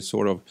other. It's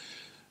sort of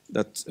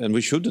that, and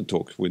we shouldn't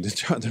talk with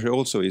each other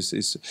also,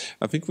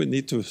 I think we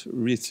need to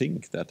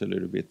rethink that a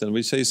little bit. And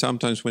we say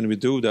sometimes when we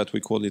do that,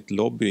 we call it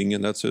lobbying,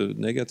 and that's a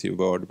negative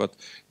word, but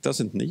it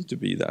doesn't need to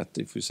be that.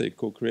 If we say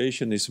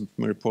co-creation is a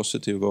very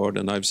positive word,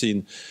 and I've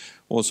seen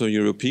also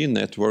European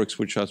networks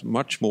which are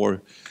much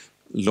more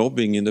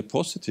lobbying in a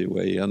positive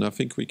way, and I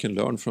think we can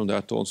learn from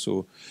that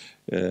also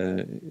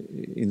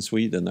in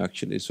Sweden,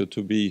 actually. So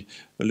to be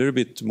a little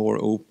bit more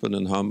open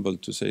and humble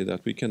to say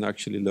that we can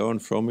actually learn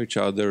from each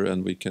other,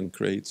 and we can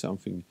create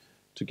something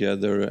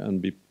together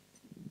and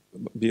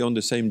be on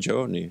the same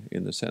journey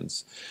in a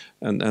sense.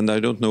 And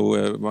I don't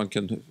know, one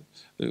can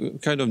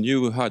kind of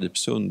new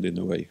Hagfeldt in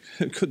a way.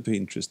 It could be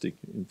interesting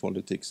in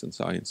politics and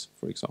science,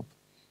 for example.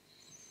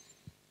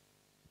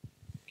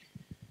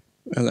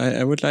 Well,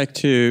 I would like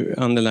to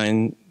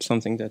underline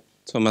something that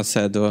Thomas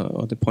said,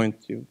 or the point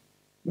you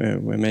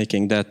were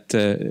making, that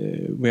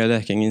we are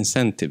lacking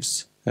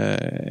incentives,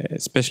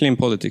 especially in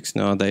politics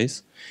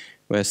nowadays,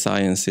 where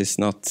science is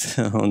not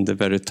on the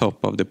very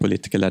top of the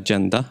political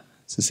agenda,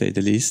 to say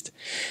the least.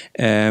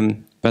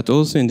 But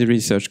also in the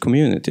research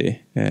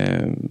community,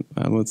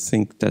 I would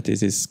think that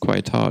it is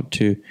quite hard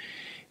to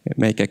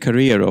make a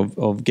career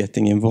of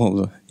getting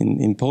involved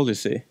in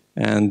policy.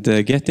 And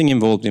getting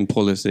involved in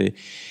policy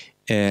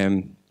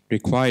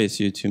requires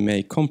you to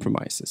make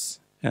compromises.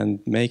 And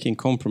making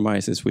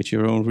compromises with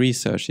your own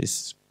research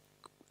is,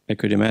 I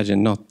could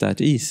imagine, not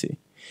that easy.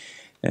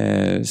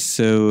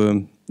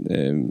 So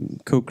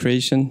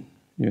co-creation,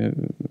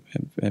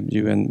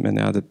 you and many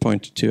others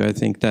pointed to, I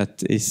think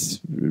that is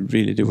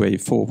really the way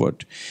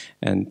forward,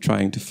 and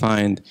trying to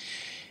find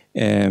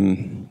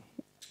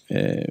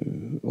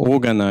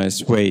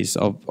organized ways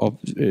of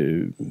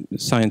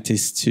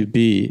scientists to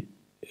be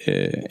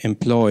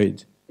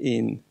employed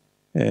in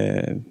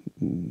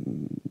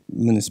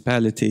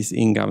municipalities,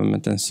 in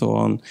government, and so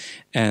on,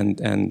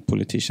 and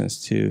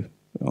politicians too.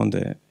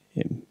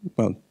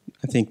 Well,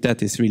 I think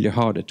that is really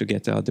harder to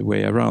get the other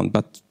way around.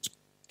 But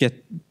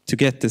to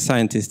get the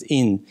scientists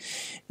in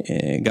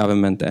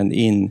government and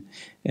in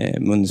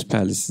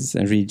municipalities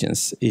and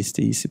regions is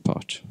the easy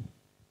part.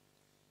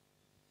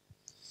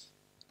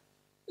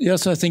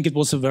 Yes, I think it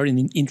was a very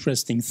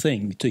interesting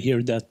thing to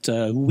hear that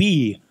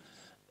we,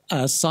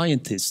 as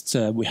scientists,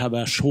 we have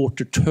a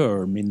shorter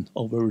term in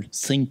our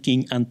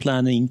thinking and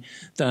planning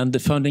than the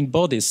funding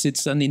bodies.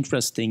 It's an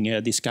interesting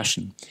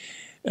discussion.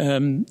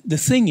 The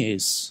thing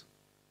is,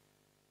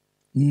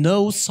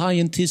 no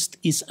scientist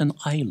is an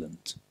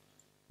island.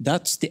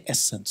 That's the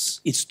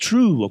essence. It's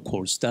true, of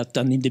course, that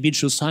an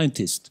individual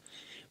scientist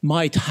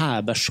might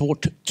have a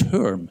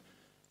short-term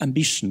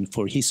ambition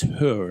for his,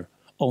 her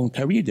own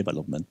career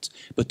development.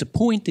 But the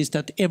point is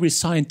that every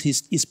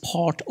scientist is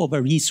part of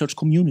a research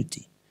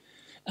community.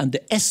 And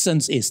the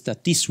essence is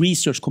that this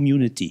research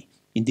community,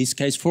 in this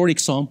case, for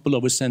example,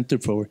 our Center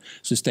for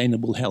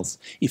Sustainable Health,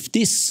 if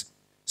this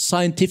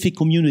scientific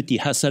community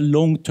has a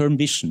long-term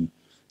vision,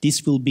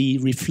 this will be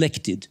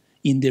reflected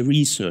in the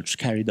research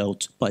carried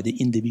out by the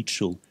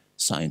individual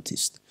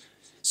scientist.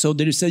 So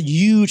there is a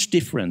huge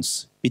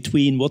difference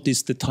between what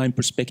is the time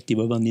perspective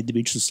of an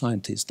individual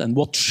scientist and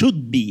what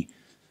should be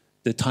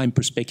the time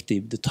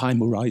perspective, the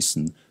time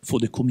horizon for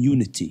the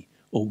community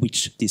of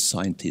which this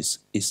scientist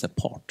is a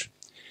part.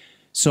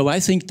 So I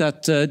think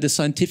that the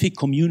scientific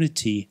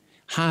community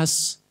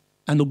has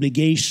an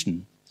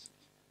obligation,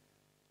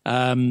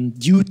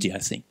 duty, I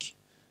think,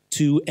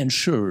 to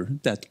ensure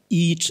that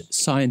each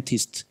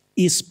scientist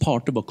is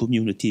part of a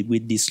community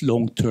with this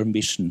long-term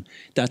vision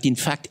that in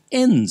fact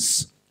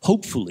ends,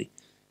 hopefully,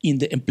 in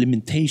the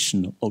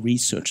implementation of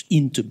research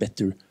into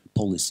better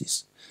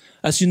policies.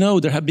 As you know,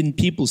 there have been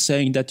people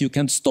saying that you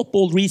can stop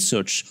all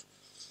research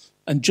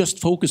and just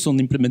focus on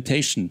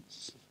implementation,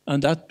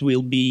 and that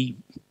will be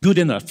good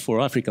enough for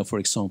Africa, for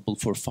example,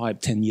 for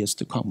 5–10 years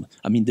to come.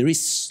 I mean, there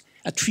is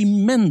a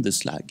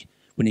tremendous lag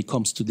when it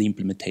comes to the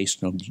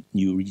implementation of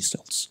new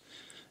results.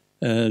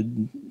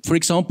 For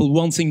example,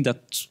 one thing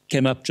that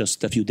came up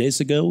just a few days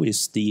ago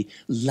is the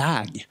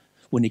lag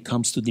when it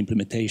comes to the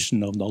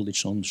implementation of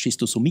knowledge on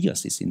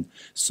schistosomiasis in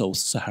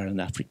sub-Saharan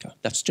Africa.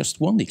 That's just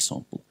one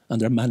example,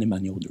 and there are many,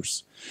 many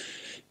others.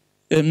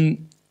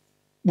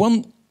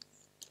 One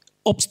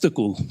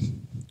obstacle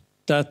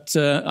that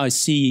I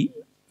see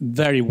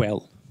very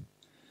well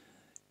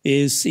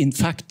is, in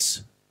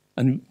fact,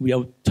 and we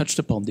have touched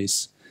upon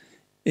this,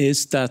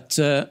 is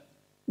that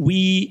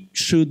we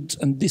should,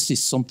 and this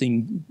is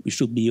something we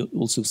should be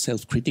also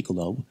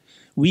self-critical of,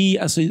 we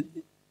as a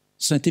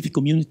scientific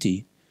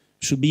community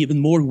should be even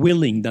more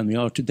willing than we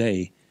are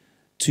today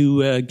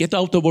to get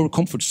out of our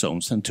comfort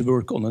zones and to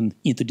work on an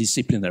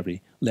interdisciplinary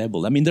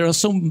level. I mean, there are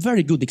some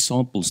very good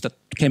examples that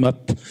came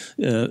up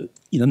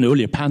in an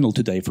earlier panel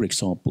today, for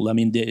example. I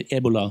mean, the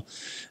Ebola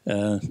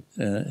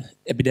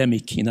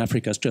epidemic in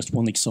Africa is just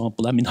one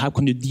example. I mean, how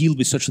can you deal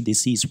with such a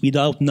disease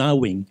without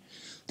knowing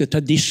the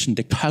tradition,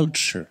 the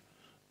culture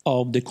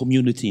of the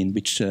community in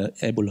which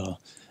Ebola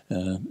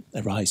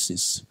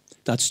arises?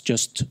 That's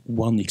just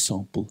one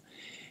example.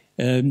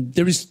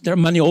 There are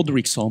many other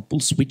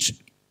examples which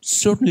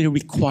certainly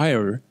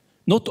require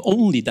not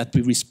only that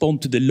we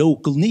respond to the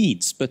local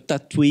needs, but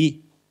that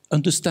we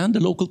understand the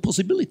local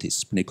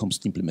possibilities when it comes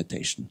to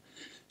implementation.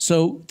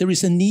 So there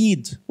is a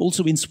need,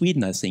 also in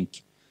Sweden, I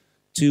think,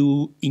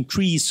 to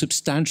increase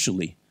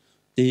substantially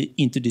the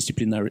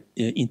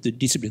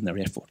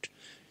interdisciplinary effort.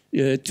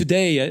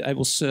 Today, I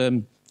was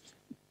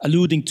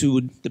alluding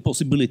to the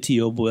possibility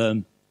of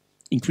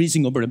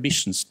increasing our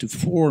ambitions to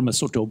form a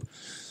sort of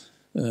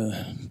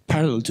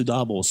parallel to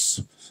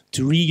Davos,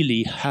 to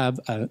really have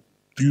a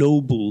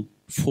global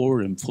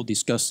forum for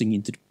discussing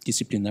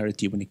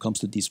interdisciplinarity when it comes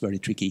to these very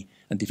tricky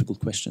and difficult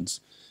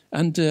questions.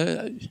 And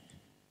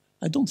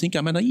I don't think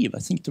I'm naive. I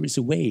think there is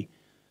a way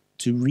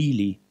to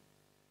really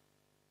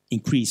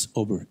increase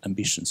our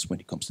ambitions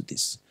when it comes to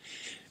this.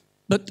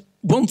 But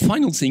one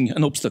final thing,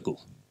 an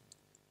obstacle.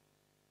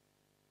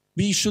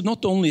 We should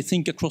not only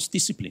think across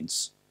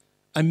disciplines.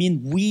 I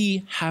mean,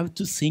 we have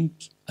to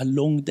think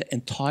along the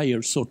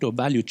entire sort of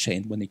value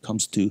chain when it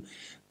comes to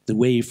the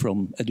way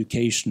from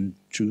education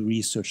to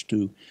research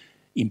to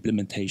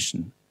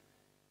implementation.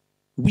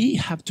 We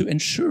have to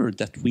ensure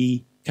that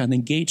we can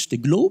engage the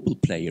global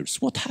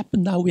players. What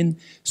happened now in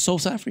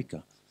South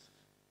Africa?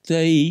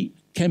 They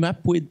came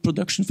up with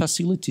production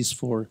facilities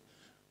for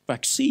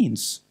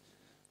vaccines,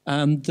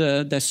 and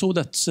they saw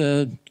that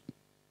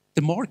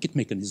the market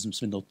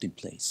mechanisms were not in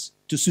place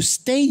to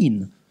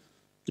sustain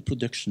the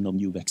production of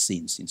new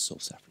vaccines in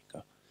South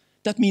Africa.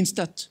 That means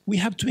that we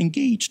have to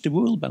engage the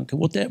World Bank or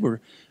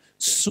whatever,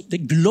 so the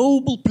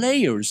global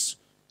players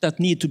that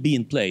need to be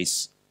in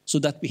place so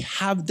that we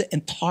have the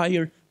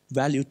entire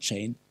value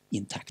chain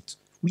intact.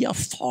 We are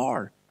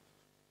far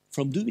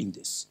from doing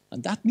this.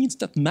 And that means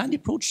that many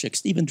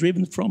projects, even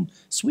driven from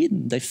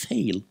Sweden, they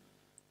fail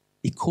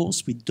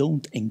because we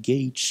don't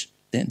engage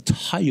the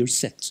entire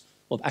set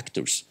of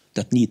actors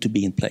that need to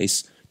be in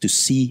place to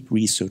see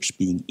research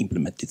being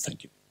implemented.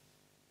 Thank you.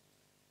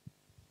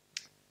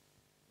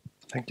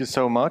 Thank you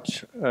so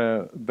much.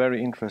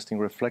 Very interesting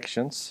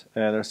reflections.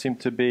 There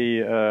seemed to be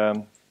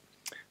a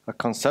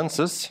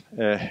consensus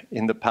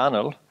in the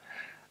panel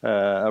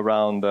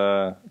around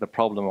the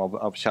problem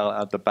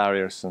of the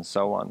barriers and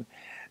so on.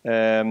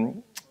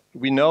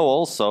 we know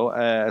also,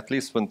 at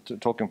least when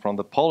talking from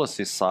the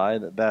policy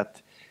side,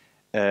 that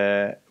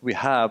we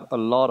have a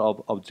lot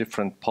of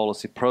different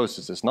policy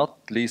processes, not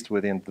least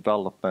within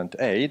development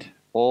aid,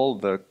 all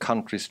the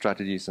country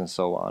strategies and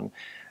so on,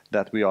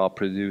 that we are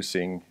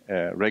producing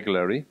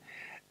regularly.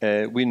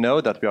 We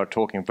know that we are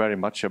talking very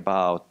much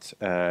about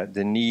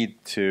the need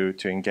to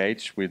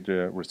engage with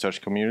the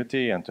research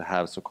community and to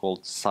have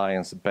so-called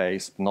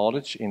science-based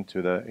knowledge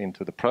into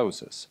the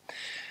process.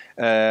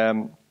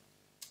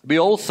 We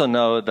also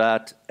know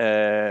that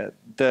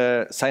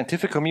the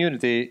scientific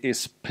community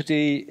is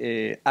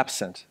pretty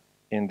absent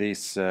in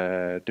these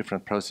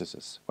different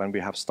processes when we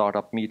have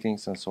startup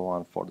meetings and so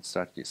on for the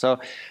strategy. So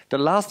the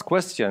last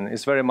question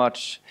is very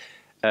much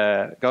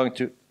going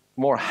to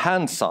more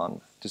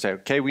hands-on, to say,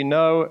 okay, we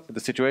know the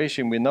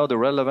situation, we know the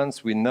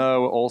relevance, we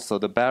know also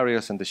the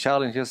barriers and the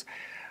challenges.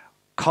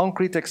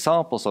 Concrete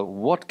examples of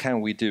what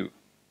can we do?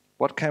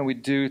 What can we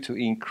do to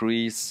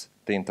increase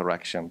the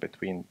interaction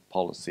between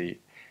policy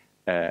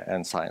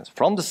and science?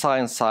 From the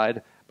science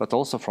side, but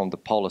also from the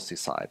policy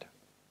side.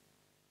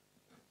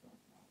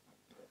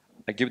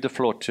 I give the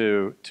floor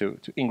to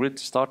Ingrid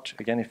to start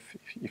again,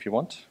 if you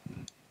want.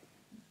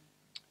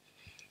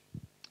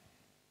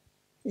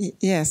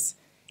 Yes.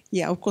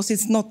 Yeah, of course,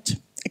 it's not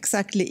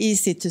exactly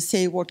easy to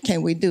say what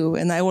can we do.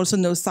 And I also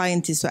know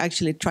scientists who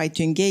actually try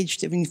to engage,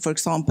 for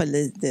example,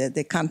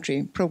 the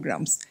country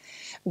programs,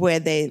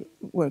 where they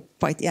were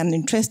quite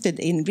uninterested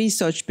in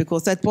research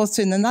because that was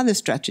in another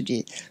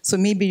strategy. So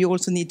maybe you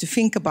also need to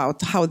think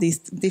about how these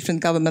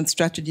different government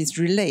strategies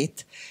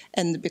relate.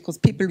 And because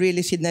people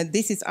really see that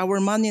this is our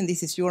money and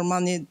this is your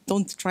money,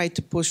 don't try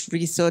to push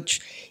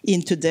research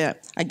into the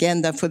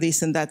agenda for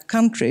this and that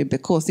country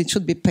because it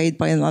should be paid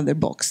by another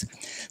box.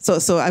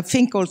 So I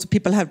think also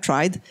people have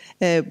tried,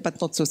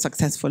 but not so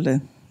successful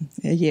a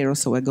year or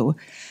so ago.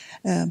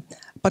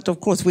 But of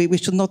course, we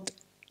should not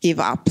give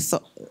up.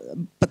 So,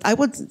 but I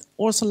would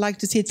also like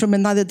to see it from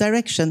another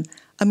direction.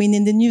 I mean,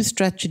 in the new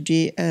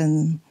strategy,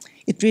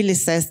 it really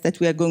says that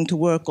we are going to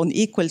work on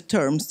equal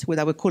terms with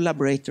our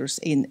collaborators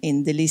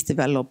in the least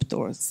developed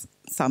or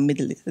some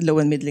low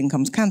and middle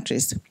income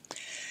countries.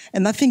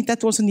 And I think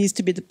that also needs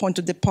to be the point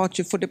of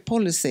departure for the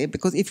policy,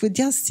 because if we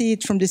just see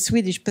it from the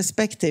Swedish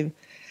perspective,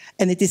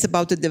 and it is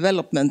about the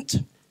development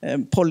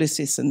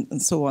policies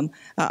and so on,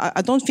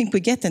 I don't think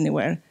we get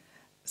anywhere.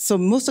 So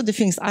most of the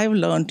things I've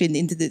learned in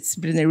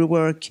interdisciplinary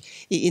work,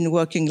 in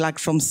working like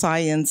from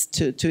science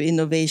to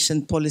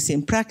innovation, policy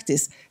and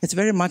practice, has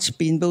very much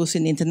been both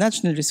in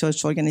international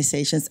research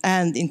organizations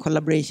and in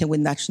collaboration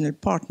with national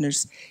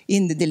partners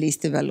in the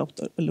least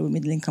developed or low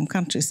middle income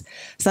countries.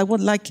 So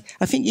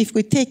I think if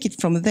we take it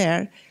from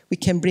there, we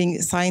can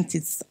bring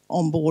scientists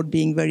on board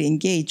being very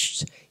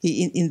engaged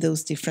in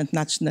those different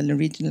national and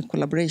regional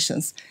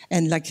collaborations,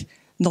 and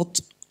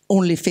not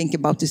only think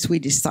about the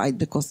Swedish side,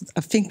 because I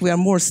think we are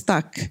more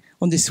stuck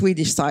on the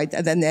Swedish side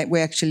than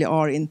we actually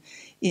are in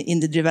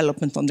the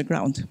development on the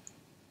ground.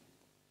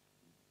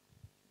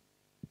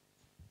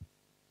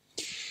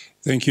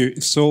 Thank you.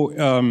 So,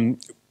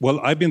 well,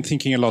 I've been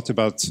thinking a lot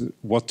about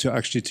what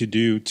to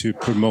do to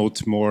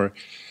promote more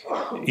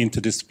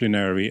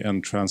interdisciplinary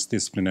and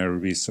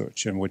transdisciplinary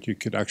research, and what you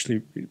could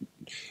actually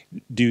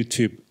do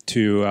to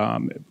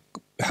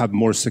have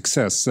more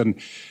success. And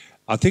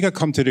I think I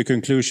come to the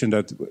conclusion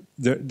that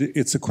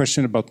it's a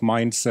question about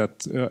mindset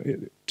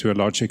to a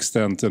large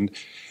extent, and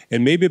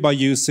maybe by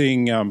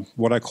using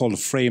what I call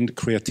framed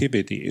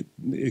creativity,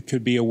 it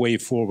could be a way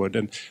forward.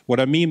 And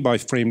what I mean by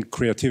framed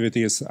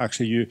creativity is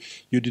actually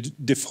you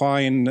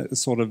define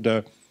sort of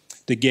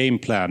the game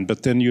plan,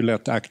 but then you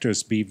let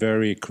actors be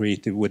very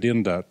creative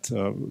within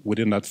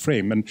that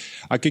frame. And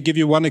I could give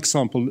you one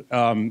example.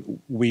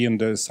 We in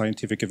the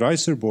Scientific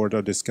Advisory Board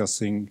are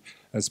discussing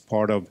as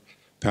part of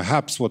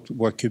perhaps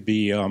what could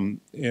be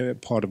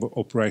part of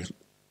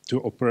to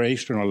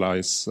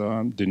operationalize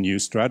the new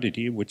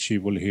strategy, which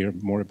you will hear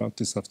more about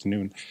this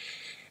afternoon.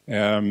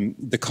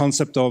 The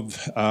concept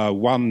of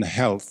One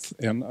Health,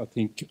 and I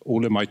think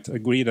Ole might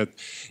agree that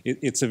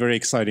it's a very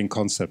exciting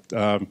concept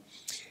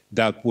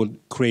that would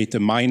create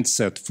a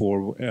mindset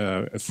for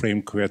a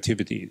framed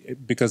creativity,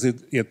 because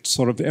it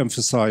sort of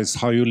emphasizes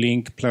how you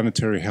link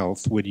planetary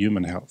health with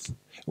human health,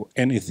 or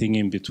anything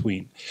in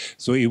between.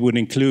 So it would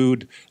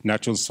include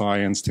natural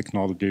science,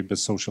 technology, but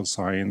social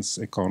science,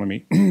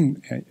 economy,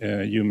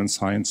 human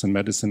science and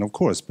medicine, of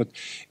course, but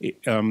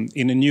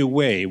in a new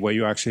way where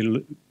you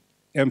actually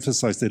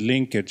emphasize the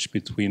linkage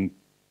between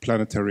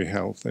planetary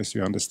health, as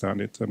you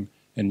understand it,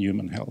 and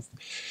human health,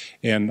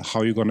 and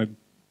how you're going to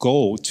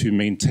go to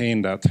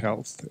maintain that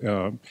health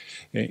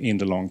in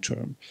the long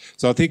term.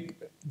 So I think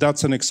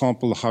that's an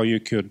example of how you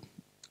could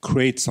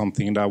create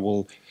something that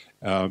will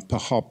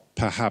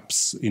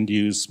perhaps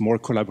induce more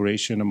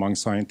collaboration among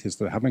scientists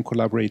that haven't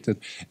collaborated,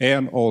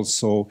 and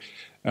also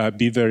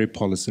be very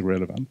policy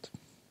relevant.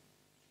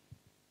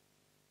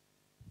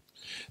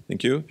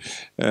 Thank you.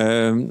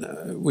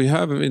 We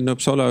have in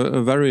Uppsala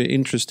a very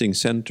interesting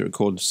center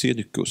called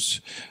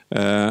Circus,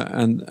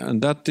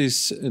 and that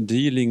is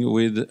dealing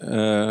with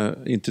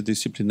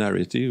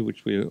interdisciplinarity,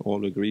 which we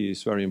all agree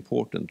is very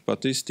important.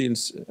 But this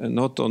deals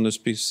not on a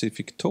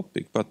specific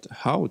topic, but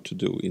how to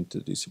do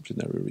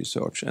interdisciplinary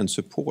research and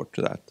support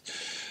that.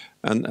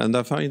 And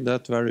I find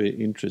that very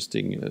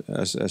interesting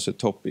as a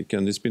topic,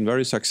 and it's been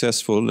very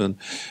successful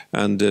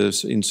and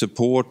in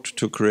support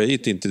to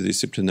create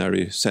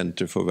interdisciplinary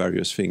center for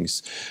various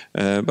things,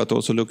 but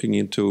also looking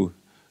into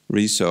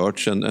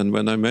research. And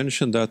when I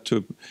mentioned that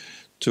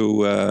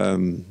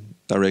to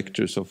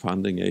directors of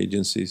funding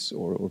agencies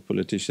or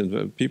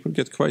politicians, people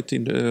get quite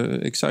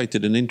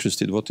excited and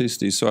interested. What is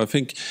this? So I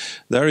think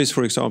there is,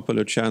 for example,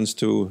 a chance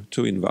to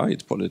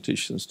invite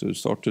politicians to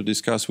start to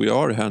discuss. We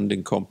are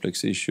handling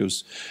complex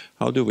issues.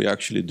 How do we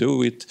actually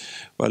do it?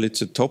 Well,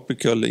 it's a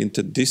topical,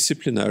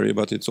 interdisciplinary,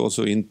 but it's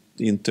also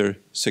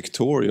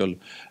intersectorial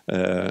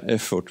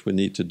effort we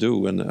need to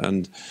do.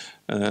 And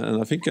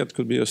I think that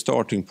could be a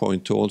starting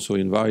point to also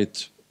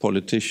invite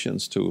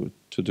politicians to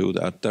do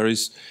that. There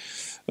is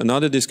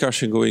another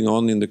discussion going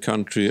on in the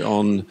country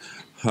on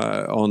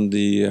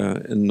the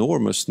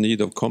enormous need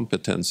of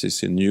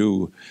competencies in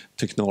new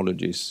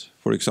technologies.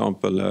 For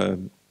example,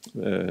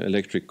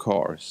 electric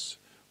cars.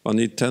 One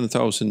need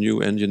 10,000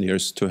 new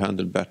engineers to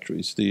handle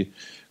batteries. The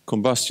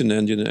combustion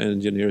engine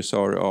engineers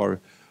are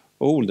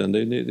old, and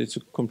it's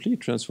a complete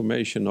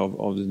transformation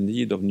of the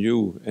need of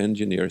new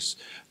engineers.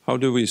 How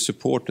do we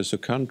support as a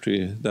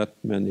country that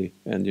many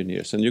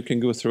engineers? And you can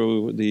go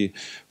through the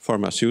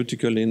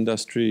pharmaceutical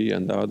industry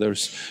and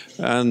others,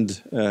 and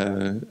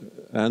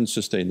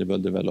sustainable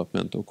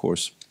development, of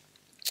course.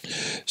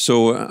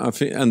 So,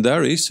 and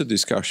there is a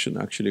discussion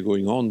actually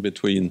going on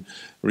between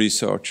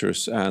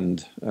researchers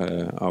and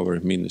our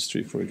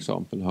ministry, for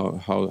example.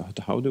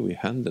 How do we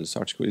handle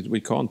such?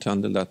 We can't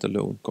handle that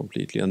alone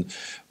completely. And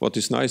what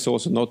is nice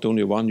also, not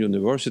only one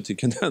university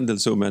can handle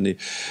so many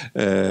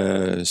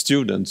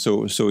students,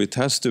 so it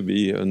has to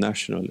be a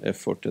national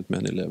effort at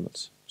many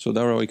levels. So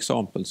there are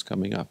examples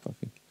coming up, I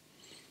think.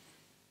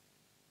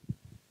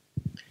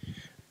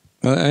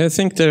 Well, I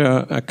think there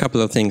are a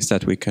couple of things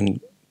that we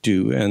can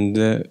do,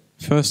 and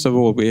first of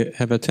all, we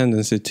have a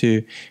tendency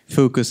to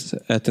focus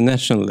at the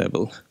national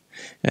level,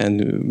 and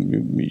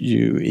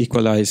you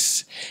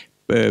equalize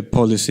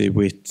policy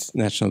with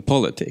national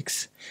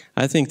politics.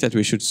 I think that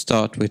we should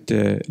start with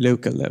the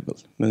local level,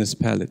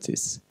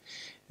 municipalities.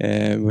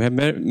 We have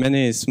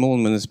many small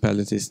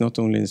municipalities, not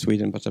only in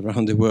Sweden but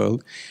around the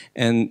world,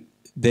 and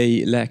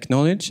they lack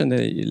knowledge and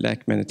they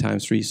lack many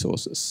times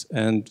resources.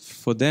 And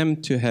for them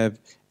to have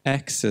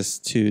access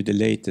to the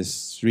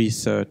latest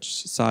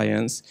research,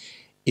 science,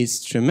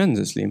 is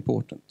tremendously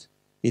important.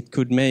 It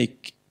could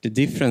make the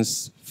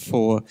difference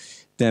for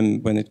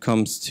them when it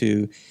comes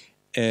to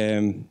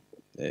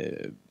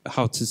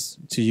how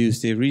to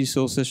use their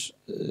resources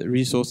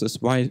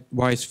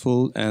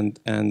wisely and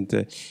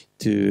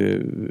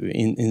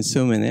in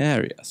so many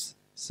areas.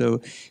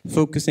 So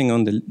focusing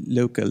on the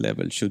local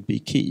level should be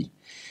key.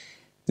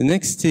 The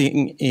next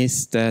thing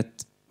is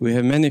that we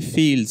have many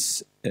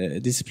fields,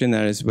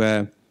 disciplinaries,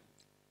 where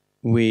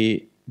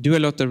we do a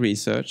lot of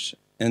research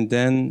and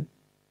then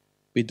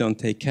we don't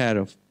take care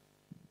of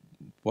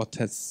what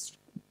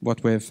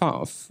we have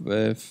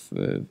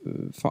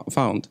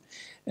found.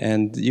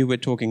 And you were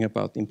talking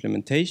about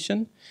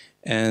implementation,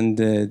 and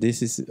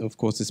this is of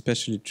course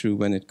especially true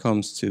when it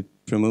comes to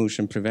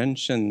promotion,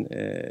 prevention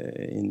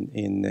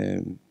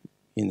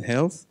in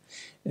health,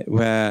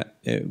 where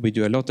we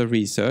do a lot of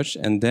research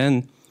and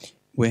then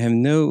we have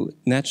no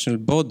national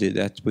body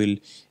that will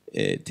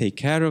take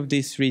care of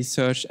this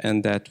research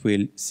and that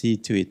will see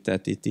to it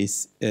that it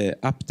is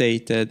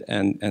updated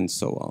and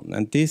so on.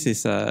 And this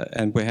is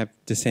and we have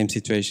the same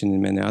situation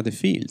in many other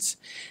fields.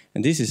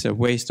 And this is a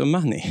waste of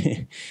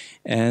money.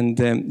 And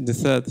the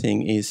third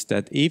thing is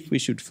that if we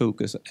should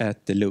focus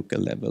at the local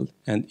level,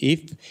 and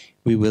if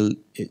we will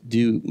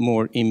do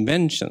more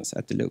inventions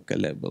at the local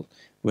level,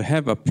 we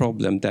have a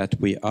problem that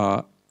we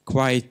are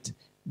quite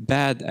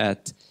bad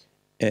at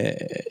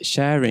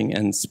sharing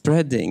and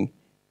spreading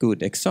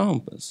good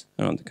examples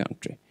around the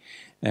country.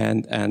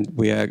 And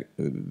we are,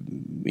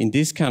 in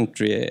this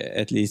country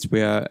at least,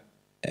 we are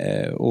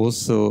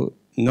also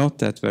not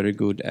that very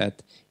good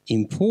at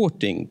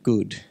importing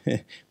good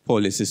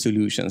policy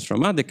solutions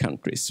from other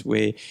countries.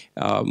 We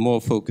are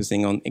more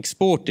focusing on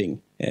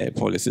exporting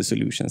policy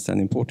solutions than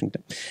importing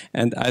them.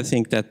 And I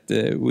think that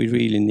we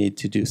really need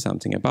to do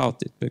something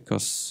about it,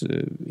 because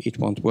it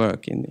won't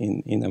work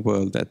in a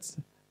world that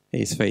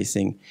is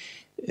facing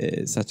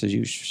such a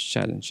huge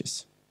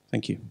challenges.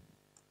 Thank you.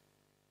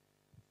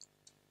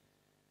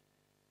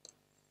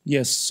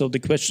 Yes, so the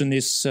question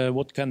is,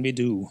 what can we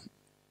do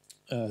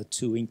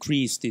to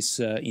increase this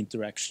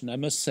interaction? I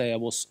must say I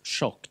was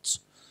shocked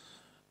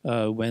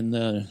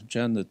when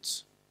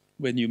Janet,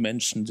 when you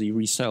mentioned the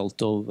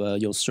result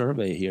of your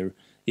survey here.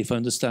 If I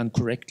understand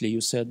correctly,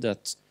 you said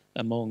that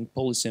among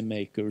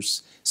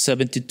policymakers,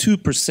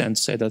 72%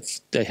 say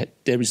that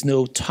there is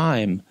no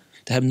time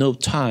They have no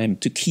time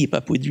to keep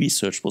up with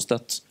research. Was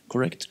that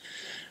correct?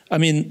 I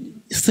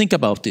mean, think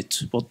about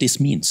it, what this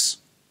means.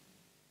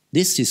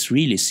 This is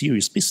really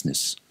serious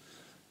business.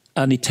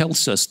 And it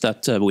tells us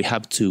that we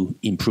have to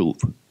improve.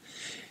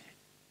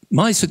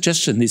 My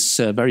suggestion is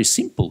very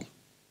simple.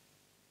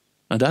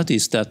 And that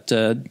is that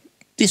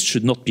this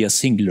should not be a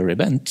singular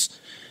event.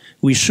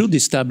 We should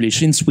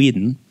establish in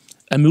Sweden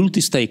a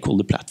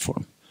multi-stakeholder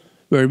platform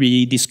where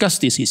we discuss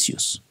these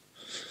issues.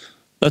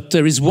 But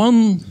there is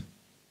one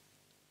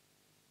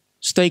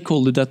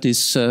stakeholder that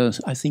is,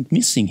 I think,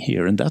 missing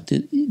here, and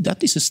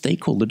that is a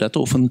stakeholder that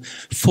often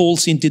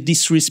falls into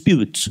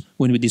disrepute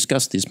when we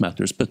discuss these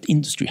matters, but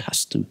industry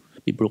has to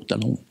be brought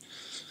along.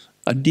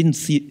 I didn't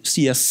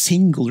see a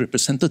single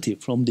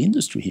representative from the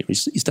industry here.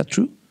 Is that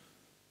true?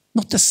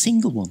 Not a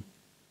single one.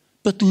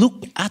 But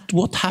look at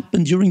what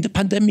happened during the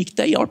pandemic.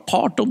 They are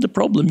part of the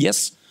problem,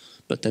 yes,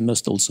 but they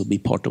must also be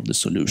part of the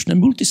solution. A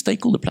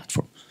multi-stakeholder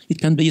platform.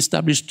 It can be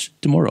established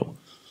tomorrow.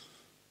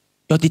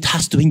 But it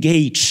has to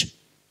engage,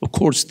 of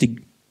course, the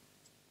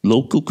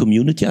local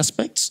community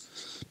aspects,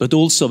 but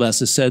also,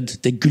 as I said,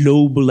 the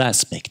global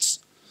aspects.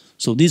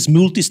 So this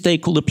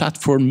multi-stakeholder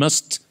platform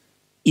must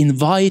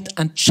invite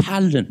and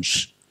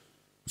challenge,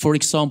 for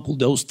example,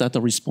 those that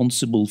are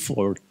responsible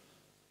for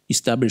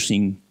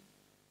establishing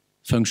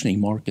functioning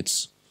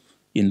markets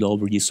in low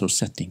resource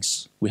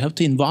settings. We have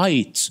to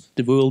invite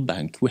the World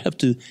Bank. We have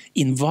to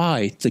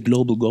invite the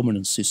global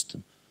governance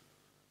system.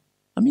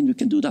 I mean, we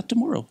can do that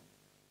tomorrow,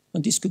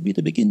 and this could be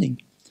the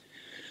beginning.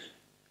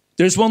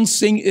 There's one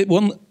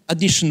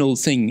additional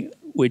thing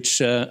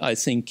which I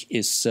think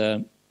is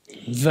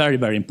very,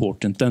 very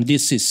important, and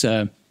this is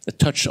a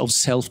touch of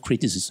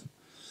self-criticism.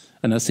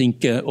 And I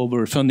think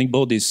our funding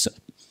bodies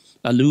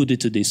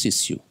alluded to this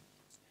issue.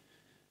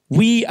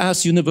 We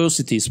as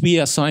universities, we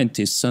as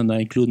scientists, and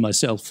I include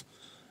myself,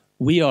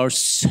 we are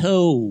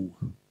so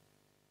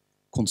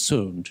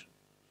concerned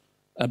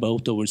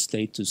about our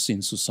status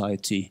in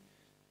society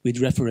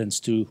with reference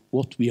to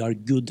what we are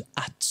good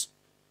at.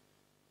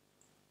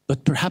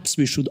 But perhaps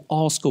we should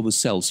ask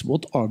ourselves,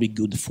 what are we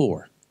good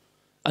for?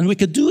 And we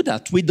could do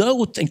that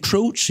without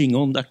encroaching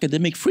on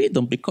academic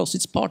freedom, because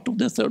it's part of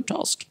the third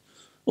task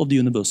of the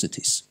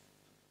universities.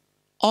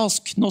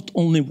 Ask not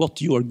only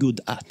what you are good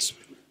at,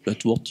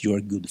 but what you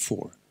are good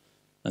for.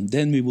 And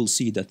then we will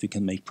see that we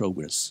can make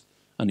progress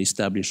and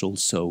establish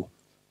also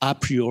a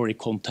priori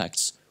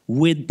contacts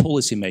with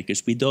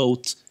policymakers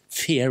without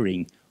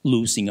fearing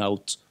losing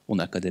out on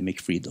academic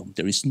freedom.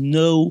 There is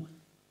no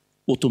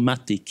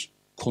automatic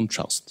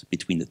contrast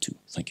between the two.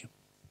 Thank you.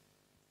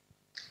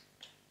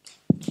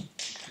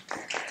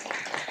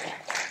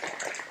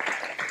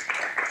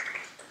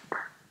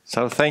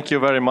 So thank you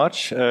very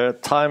much.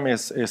 Time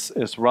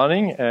is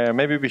running.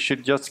 Maybe we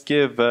should just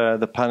give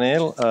the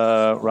panel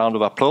a round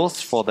of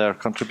applause for their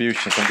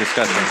contributions and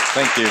discussions.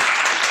 Thank you.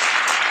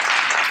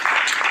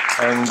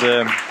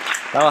 And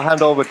now I'll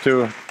hand over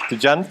to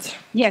Janet.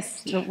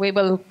 Yes, we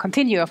will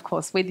continue, of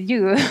course, with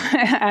you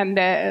and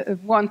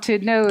want to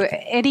know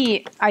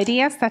any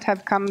ideas that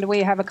have come.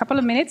 We have a couple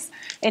of minutes.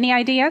 Any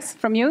ideas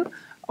from you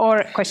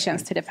or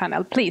questions to the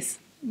panel, please?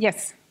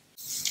 Yes.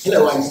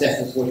 Hello, I'm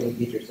Stefan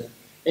Peterson.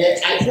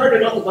 I've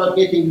heard a lot about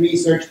getting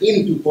research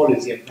into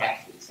policy and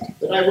practice,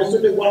 but I was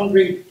sort of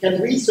wondering,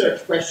 can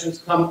research questions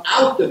come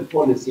out of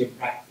policy and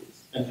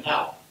practice, and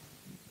how?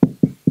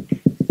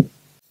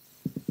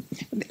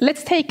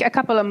 Let's take a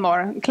couple of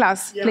more.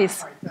 Klaus,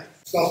 please. Hi,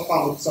 thanks. Klaus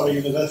from Uppsala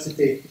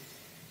University,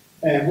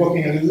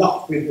 working a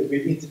lot with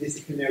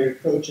interdisciplinary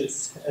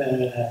approaches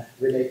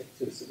related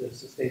to the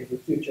sustainable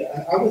future.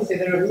 And I would say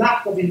there are a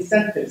lack of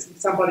incentives.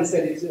 Somebody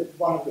said it's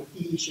one of the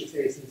key issues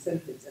here is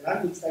incentives. And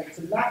I would say it's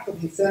a lack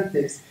of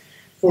incentives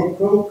for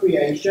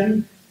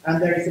co-creation,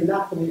 and there is a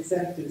lack of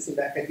incentives in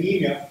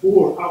academia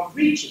for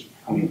outreaching.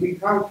 I mean, we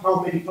count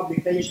how many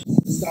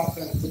publications, stuff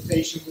and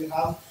quotations we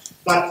have,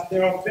 but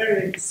there are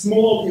very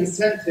small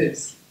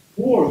incentives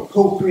for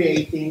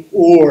co-creating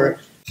or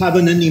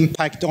having an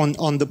impact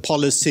on the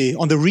policy,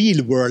 on the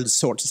real world,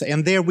 so to say.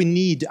 And there we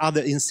need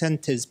other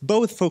incentives,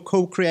 both for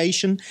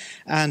co-creation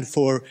and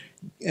for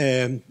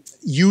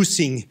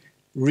using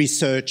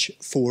research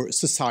for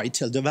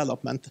societal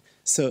development.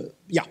 So,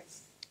 yeah.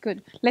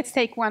 Good. Let's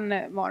take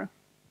one more.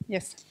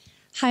 Yes.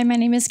 Hi, my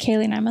name is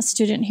Kaylee, and I'm a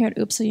student here at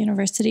Uppsala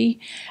University.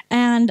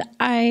 And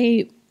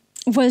I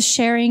was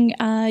sharing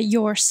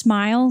your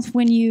smile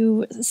when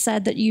you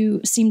said that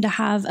you seem to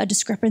have a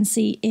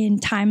discrepancy in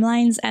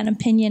timelines and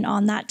opinion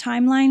on that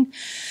timeline.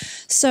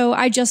 So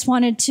I just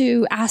wanted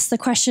to ask the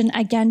question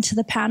again to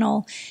the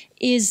panel.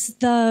 Is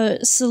the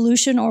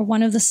solution or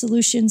one of the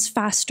solutions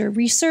faster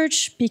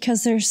research?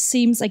 Because there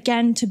seems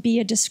again to be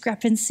a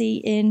discrepancy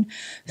in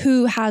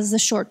who has the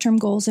short-term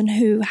goals and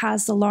who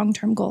has the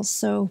long-term goals.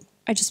 So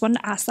I just wanted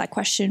to ask that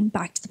question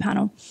back to the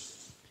panel.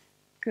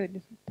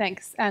 Good,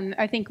 thanks. And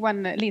I think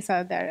one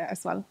Lisa there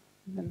as well.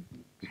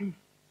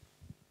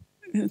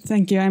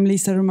 Thank you. I'm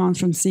Lisa Roman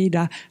from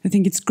Sida. I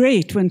think it's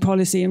great when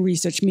policy and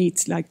research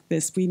meets like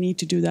this. We need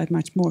to do that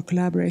much more,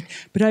 collaborate.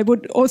 But I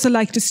would also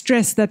like to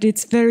stress that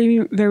it's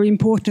very, very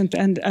important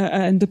and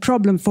the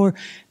problem for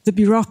the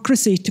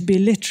bureaucracy to be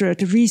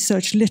literate,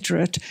 research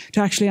literate, to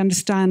actually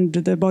understand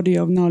the body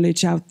of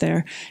knowledge out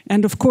there.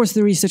 And of course,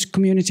 the research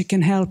community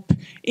can help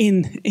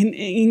in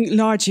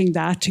enlarging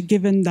that,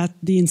 given that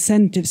the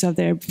incentives are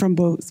there from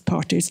both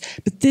parties.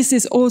 But this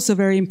is also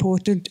very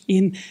important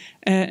in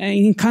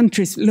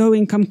countries,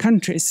 low-income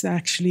countries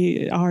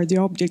actually are the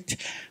object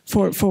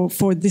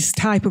for this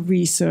type of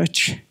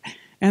research,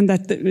 and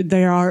that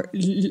there are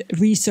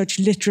research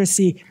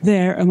literacy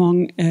there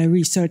among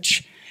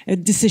research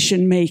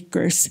decision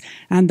makers,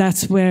 and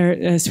that's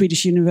where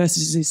Swedish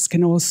universities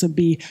can also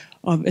be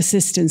of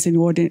assistance in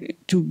order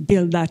to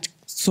build that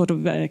sort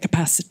of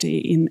capacity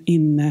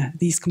in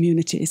these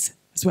communities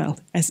as well,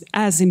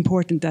 as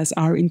important as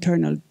our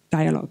internal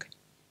dialogue.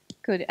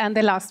 Good. And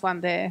the last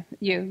one, and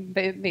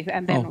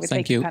then we thank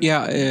take you.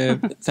 Yeah,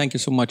 thank you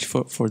so much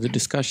for the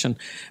discussion.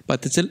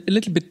 But it's a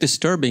little bit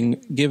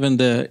disturbing, given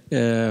the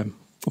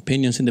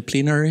opinions in the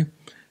plenary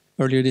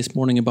earlier this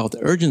morning about the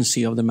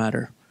urgency of the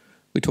matter.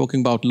 We're talking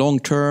about long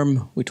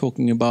term. We're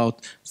talking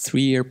about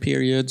 3-year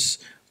periods.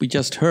 We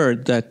just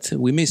heard that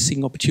we're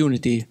missing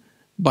opportunity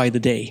by the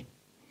day.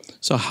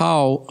 So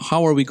how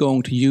are we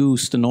going to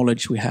use the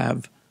knowledge we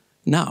have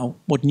now?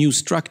 What new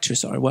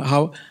structures are?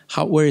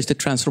 Where is the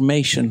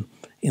transformation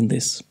in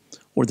this,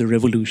 or the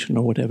revolution,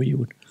 or whatever you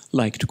would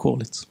like to call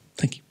it?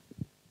 Thank you.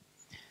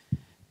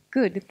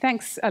 Good,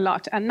 thanks a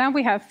lot. And now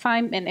we have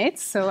 5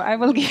 minutes, so I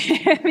will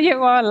give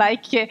you all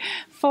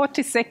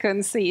 40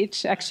 seconds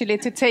each, actually,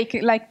 to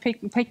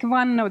pick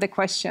one of the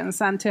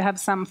questions and to have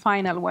some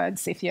final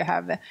words, if you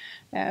have,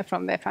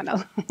 from the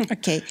panel.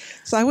 Okay,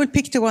 so I will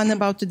pick the one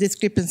about the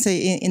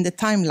discrepancy in the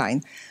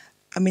timeline.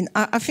 I mean,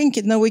 I think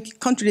we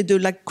can't really do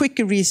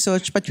quicker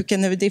research, but you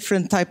can have a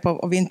different type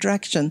of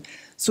interaction.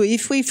 So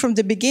if we, from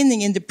the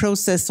beginning in the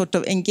process, sort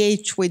of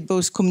engage with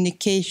both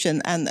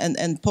communication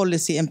and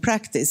policy and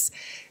practice,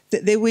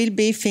 there will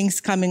be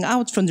things coming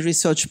out from the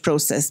research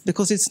process,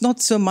 because it's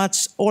not so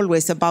much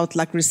always about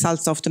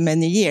results after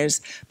many years,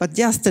 but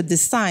just the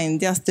design,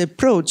 just the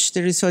approach,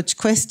 the research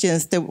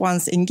questions, the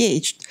ones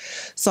engaged.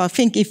 So I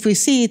think if we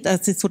see it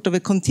as sort of a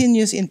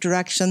continuous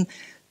interaction,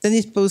 then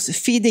it's both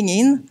feeding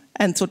in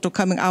and sort of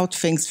coming out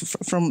things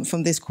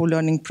from this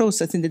co-learning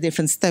process in the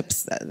different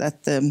steps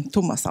that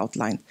Thomas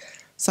outlined.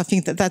 So I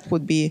think that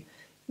would be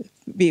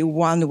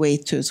one way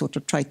to sort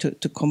of try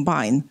to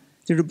combine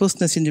the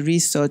robustness in the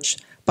research,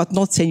 but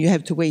not saying you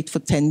have to wait for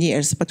 10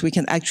 years, but we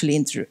can actually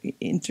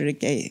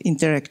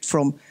interact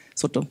from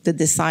sort of the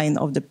design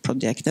of the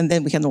project. And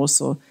then we can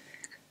also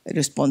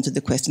respond to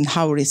the question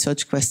how a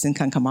research question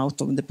can come out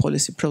of the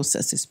policy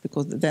processes,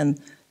 because then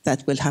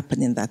that will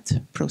happen in that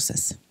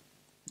process.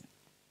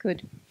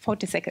 Good.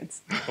 40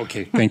 seconds.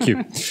 Okay, thank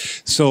you.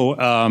 So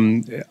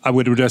I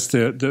would address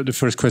the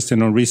first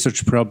question on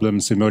research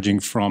problems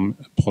emerging from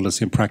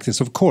policy and practice,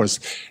 of course.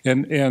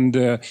 And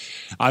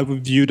I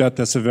would view that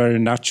as a very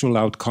natural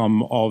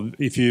outcome of,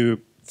 if you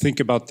think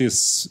about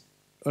this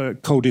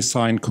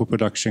co-design,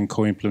 co-production,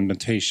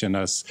 co-implementation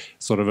as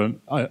sort of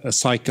a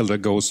cycle that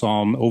goes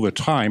on over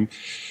time.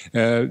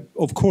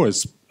 Of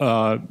course,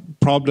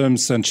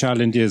 problems and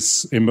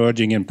challenges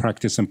emerging in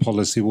practice and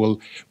policy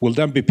will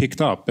then be picked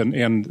up,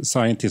 and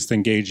scientists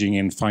engaging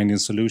in finding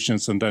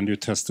solutions, and then you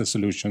test the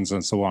solutions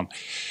and so on.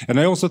 And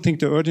I also think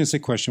the urgency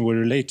question will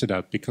relate to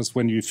that, because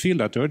when you feel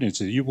that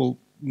urgency, you will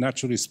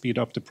naturally speed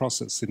up the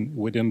process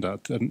within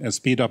that and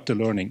speed up the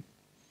learning.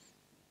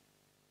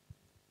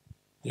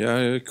 Yeah,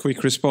 a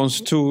quick response.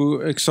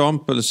 2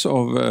 examples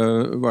of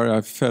where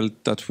I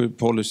felt that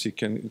policy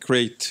can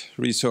create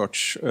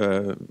research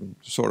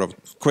sort of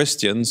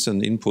questions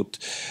and input.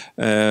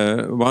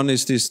 One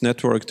is this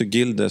network, the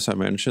Guild, as I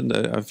mentioned.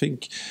 I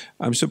think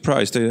I'm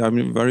surprised.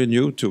 I'm very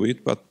new to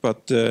it,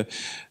 but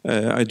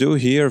I do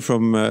hear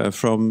from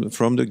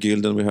the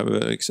Guild, and we have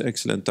an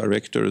excellent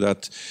director,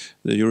 that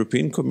the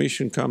European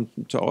Commission come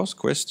to ask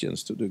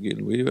questions to the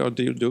Guild. We are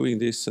doing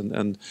this,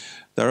 and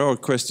there are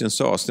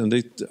questions asked, and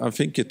I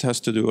think it has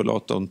to do a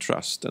lot on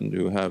trust, and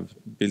you have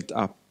built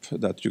up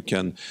that you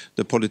can,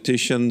 the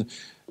politician,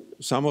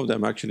 some of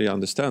them actually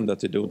understand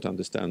that they don't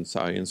understand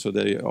science, so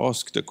they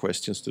ask the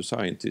questions to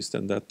scientists,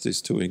 and that is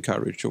to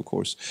encourage, of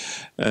course.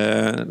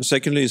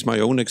 Secondly is my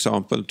own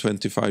example.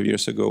 25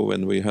 years ago,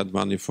 when we had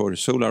money for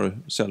solar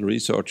cell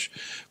research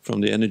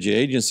from the Energy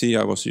Agency,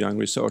 I was a young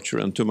researcher,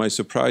 and to my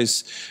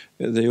surprise,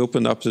 they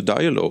opened up the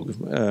dialogue.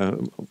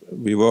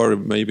 We were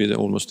maybe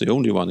almost the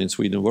only one in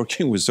Sweden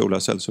working with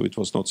solar cells, so it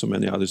was not so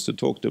many others to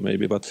talk to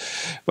maybe.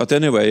 But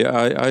anyway,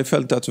 I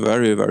felt that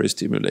very, very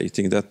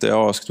stimulating, that they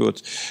asked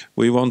what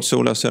we want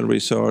solar cell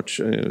research,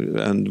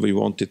 and we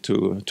want it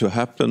to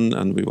happen,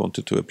 and we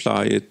wanted to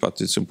apply it,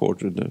 but it's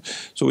important.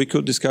 So we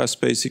could discuss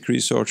basic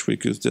research, we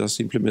could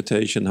discuss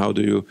implementation, how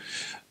do you...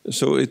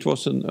 So it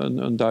was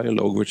a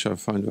dialogue which I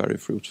find very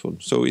fruitful.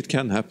 So it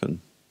can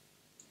happen.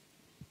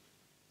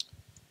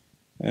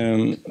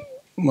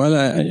 Well,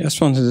 I just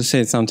wanted to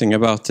say something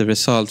about the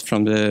result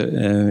from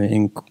the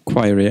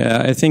inquiry.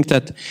 I think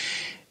that,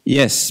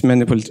 yes,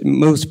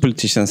 most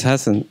politicians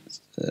hasn't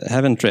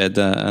haven't read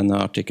an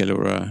article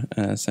or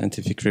a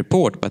scientific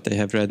report, but they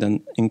have read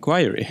an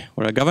inquiry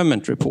or a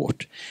government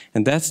report.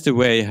 And that's the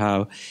way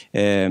how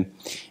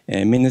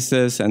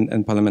ministers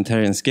and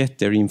parliamentarians get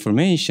their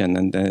information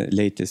and the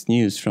latest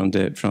news from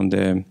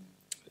the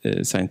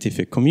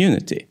scientific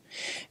community.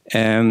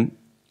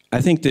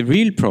 I think the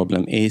real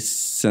problem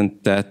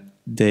isn't that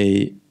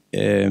they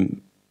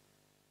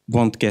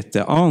won't get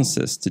the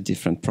answers to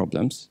different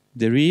problems.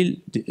 The real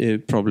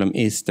problem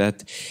is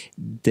that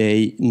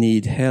they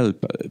need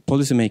help,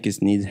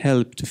 policymakers need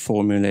help to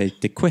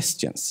formulate the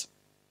questions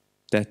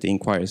that the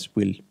inquirers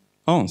will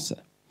answer.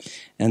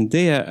 And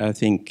there, I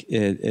think,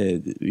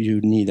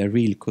 you need a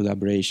real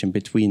collaboration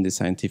between the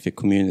scientific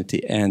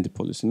community and the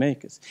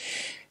policymakers.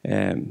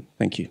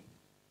 Thank you.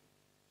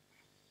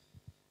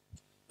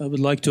 I would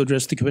like to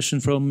address the question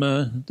from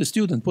the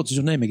student. What is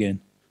your name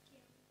again?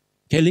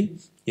 Kelly?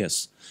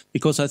 Yes,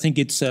 because I think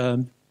it's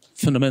a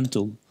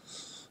fundamental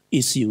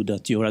issue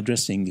that you're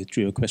addressing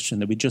through your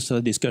question. We just had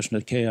a discussion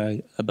at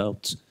KI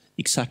about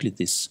exactly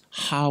this,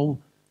 how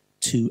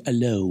to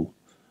allow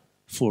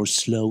for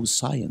slow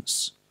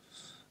science.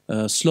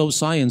 Slow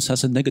science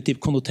has a negative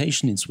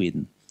connotation in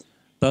Sweden.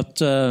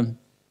 But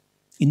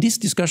in this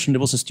discussion, there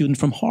was a student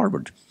from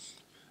Harvard.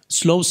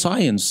 Slow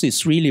science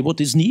is really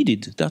what is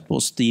needed. That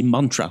was the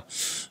mantra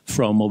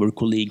from our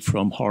colleague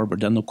from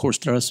Harvard. And of course,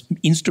 there are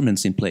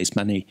instruments in place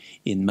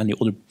in many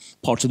other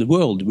parts of the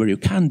world where you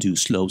can do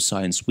slow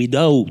science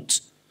without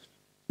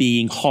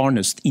being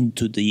harnessed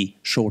into the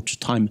short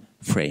time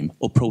frame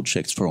of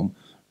projects from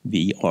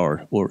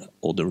VR or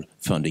other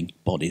funding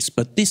bodies.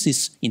 But this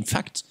is, in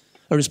fact,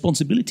 a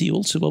responsibility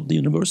also of the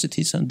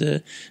universities and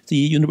the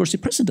university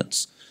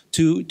presidents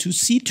to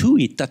see to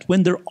it that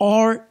when there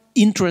are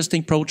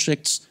interesting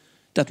projects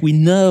that we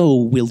know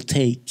will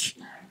take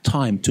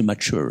time to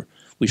mature,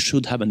 we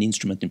should have an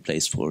instrument in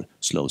place for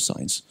slow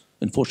science.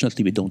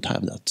 Unfortunately, we don't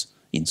have that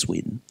in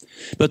Sweden.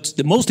 But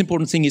the most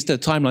important thing is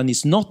that the timeline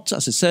is not,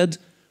 as I said,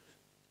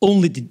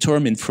 only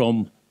determined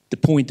from the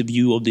point of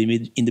view of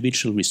the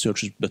individual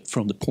researchers, but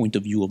from the point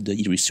of view of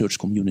the research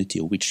community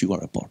of which you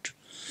are a part.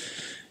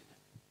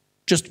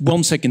 Just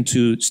 1 second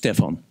to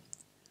Stefan.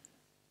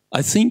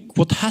 I think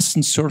what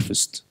hasn't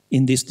surfaced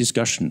in this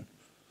discussion,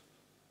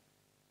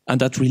 and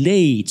that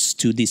relates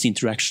to this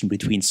interaction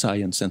between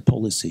science and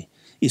policy,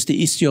 is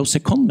the issue of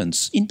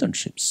secondments,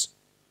 internships.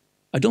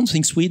 I don't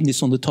think Sweden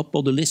is on the top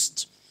of the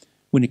list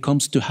when it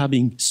comes to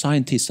having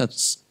scientists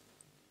that's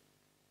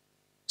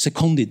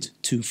seconded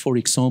to, for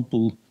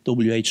example,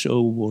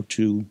 WHO or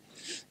to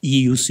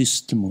EU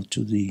system or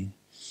to the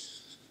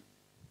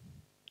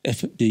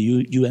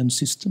UN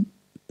system.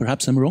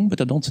 Perhaps I'm wrong,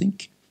 but I don't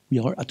think we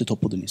are at the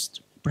top of the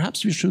list.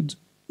 Perhaps we should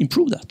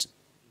improve that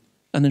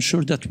and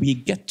ensure that we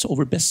get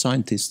our best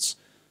scientists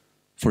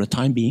for a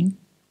time being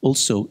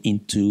also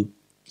into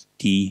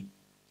the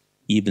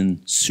even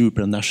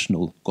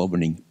supranational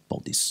governing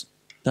bodies.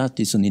 That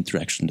is an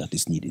interaction that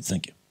is needed.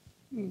 Thank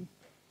you.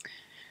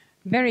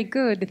 Very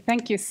good.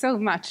 Thank you so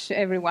much,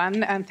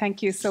 everyone, and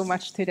thank you so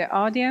much to the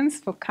audience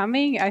for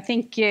coming. I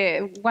think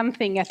one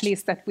thing, at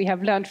least, that we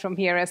have learned from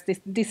here is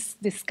this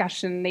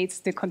discussion needs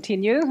to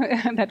continue,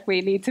 that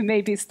we need to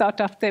maybe start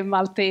up the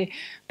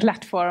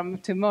multi-platform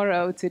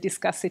tomorrow to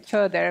discuss it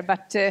further.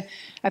 But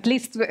at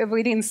least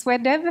within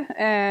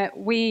SweDev,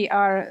 we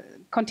are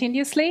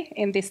continuously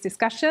in this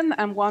discussion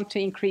and want to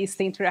increase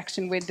the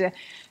interaction with the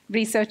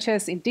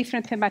researchers in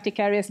different thematic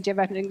areas,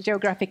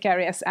 geographic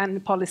areas,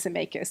 and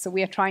policymakers. So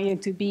we are trying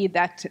to be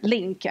that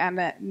link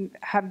and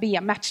be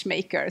a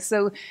matchmaker.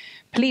 So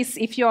please,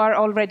 if you are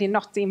already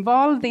not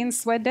involved in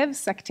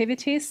SweDev's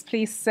activities,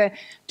 please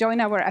join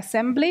our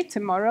assembly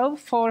tomorrow,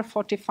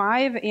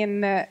 4:45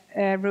 in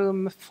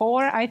room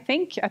 4, I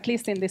think, at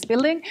least in this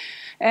building.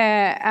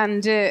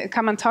 And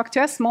come and talk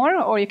to us more,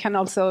 or you can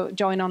also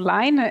join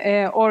online,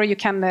 or you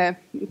can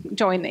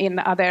join in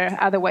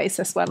other ways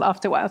as well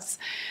afterwards.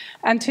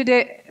 And to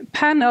the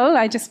panel,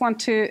 I just want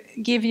to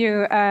give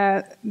you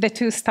the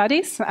 2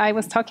 studies I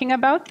was talking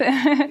about,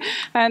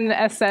 and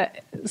as a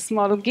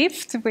small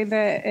gift with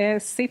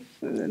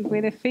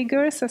the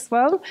figures as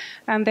well.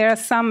 And there are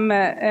some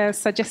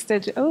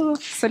suggested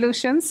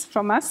solutions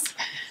from us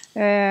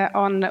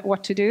on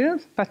what to do.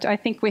 But I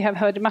think we have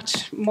heard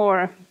much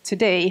more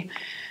today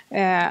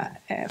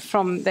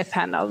from the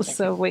panel,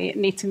 so we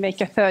need to make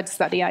a 3rd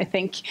study, I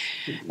think,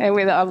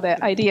 with all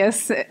the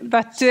ideas.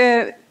 But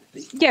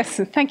yes,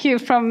 thank you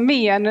from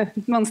me. And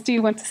Måns, do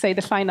you want to say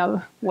the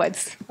final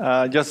words?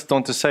 Just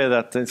want to say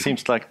that it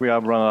seems like we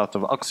have run out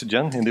of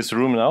oxygen in this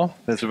room now.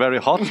 It's very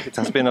hot. It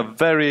has been a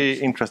very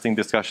interesting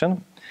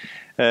discussion.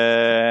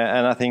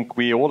 And I think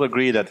we all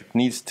agree that it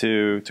needs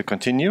to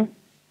continue.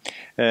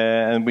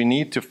 And we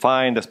need to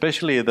find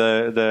especially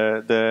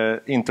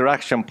the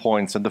interaction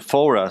points and the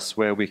forums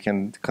where we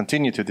can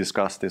continue to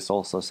discuss this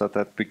also, so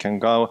that we can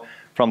go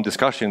from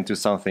discussion to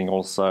something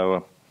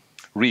also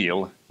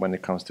real when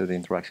it comes to the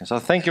interaction. So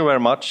thank you very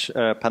much,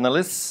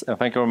 panelists, and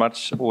thank you very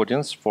much,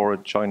 audience, for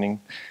joining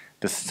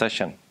this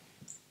session.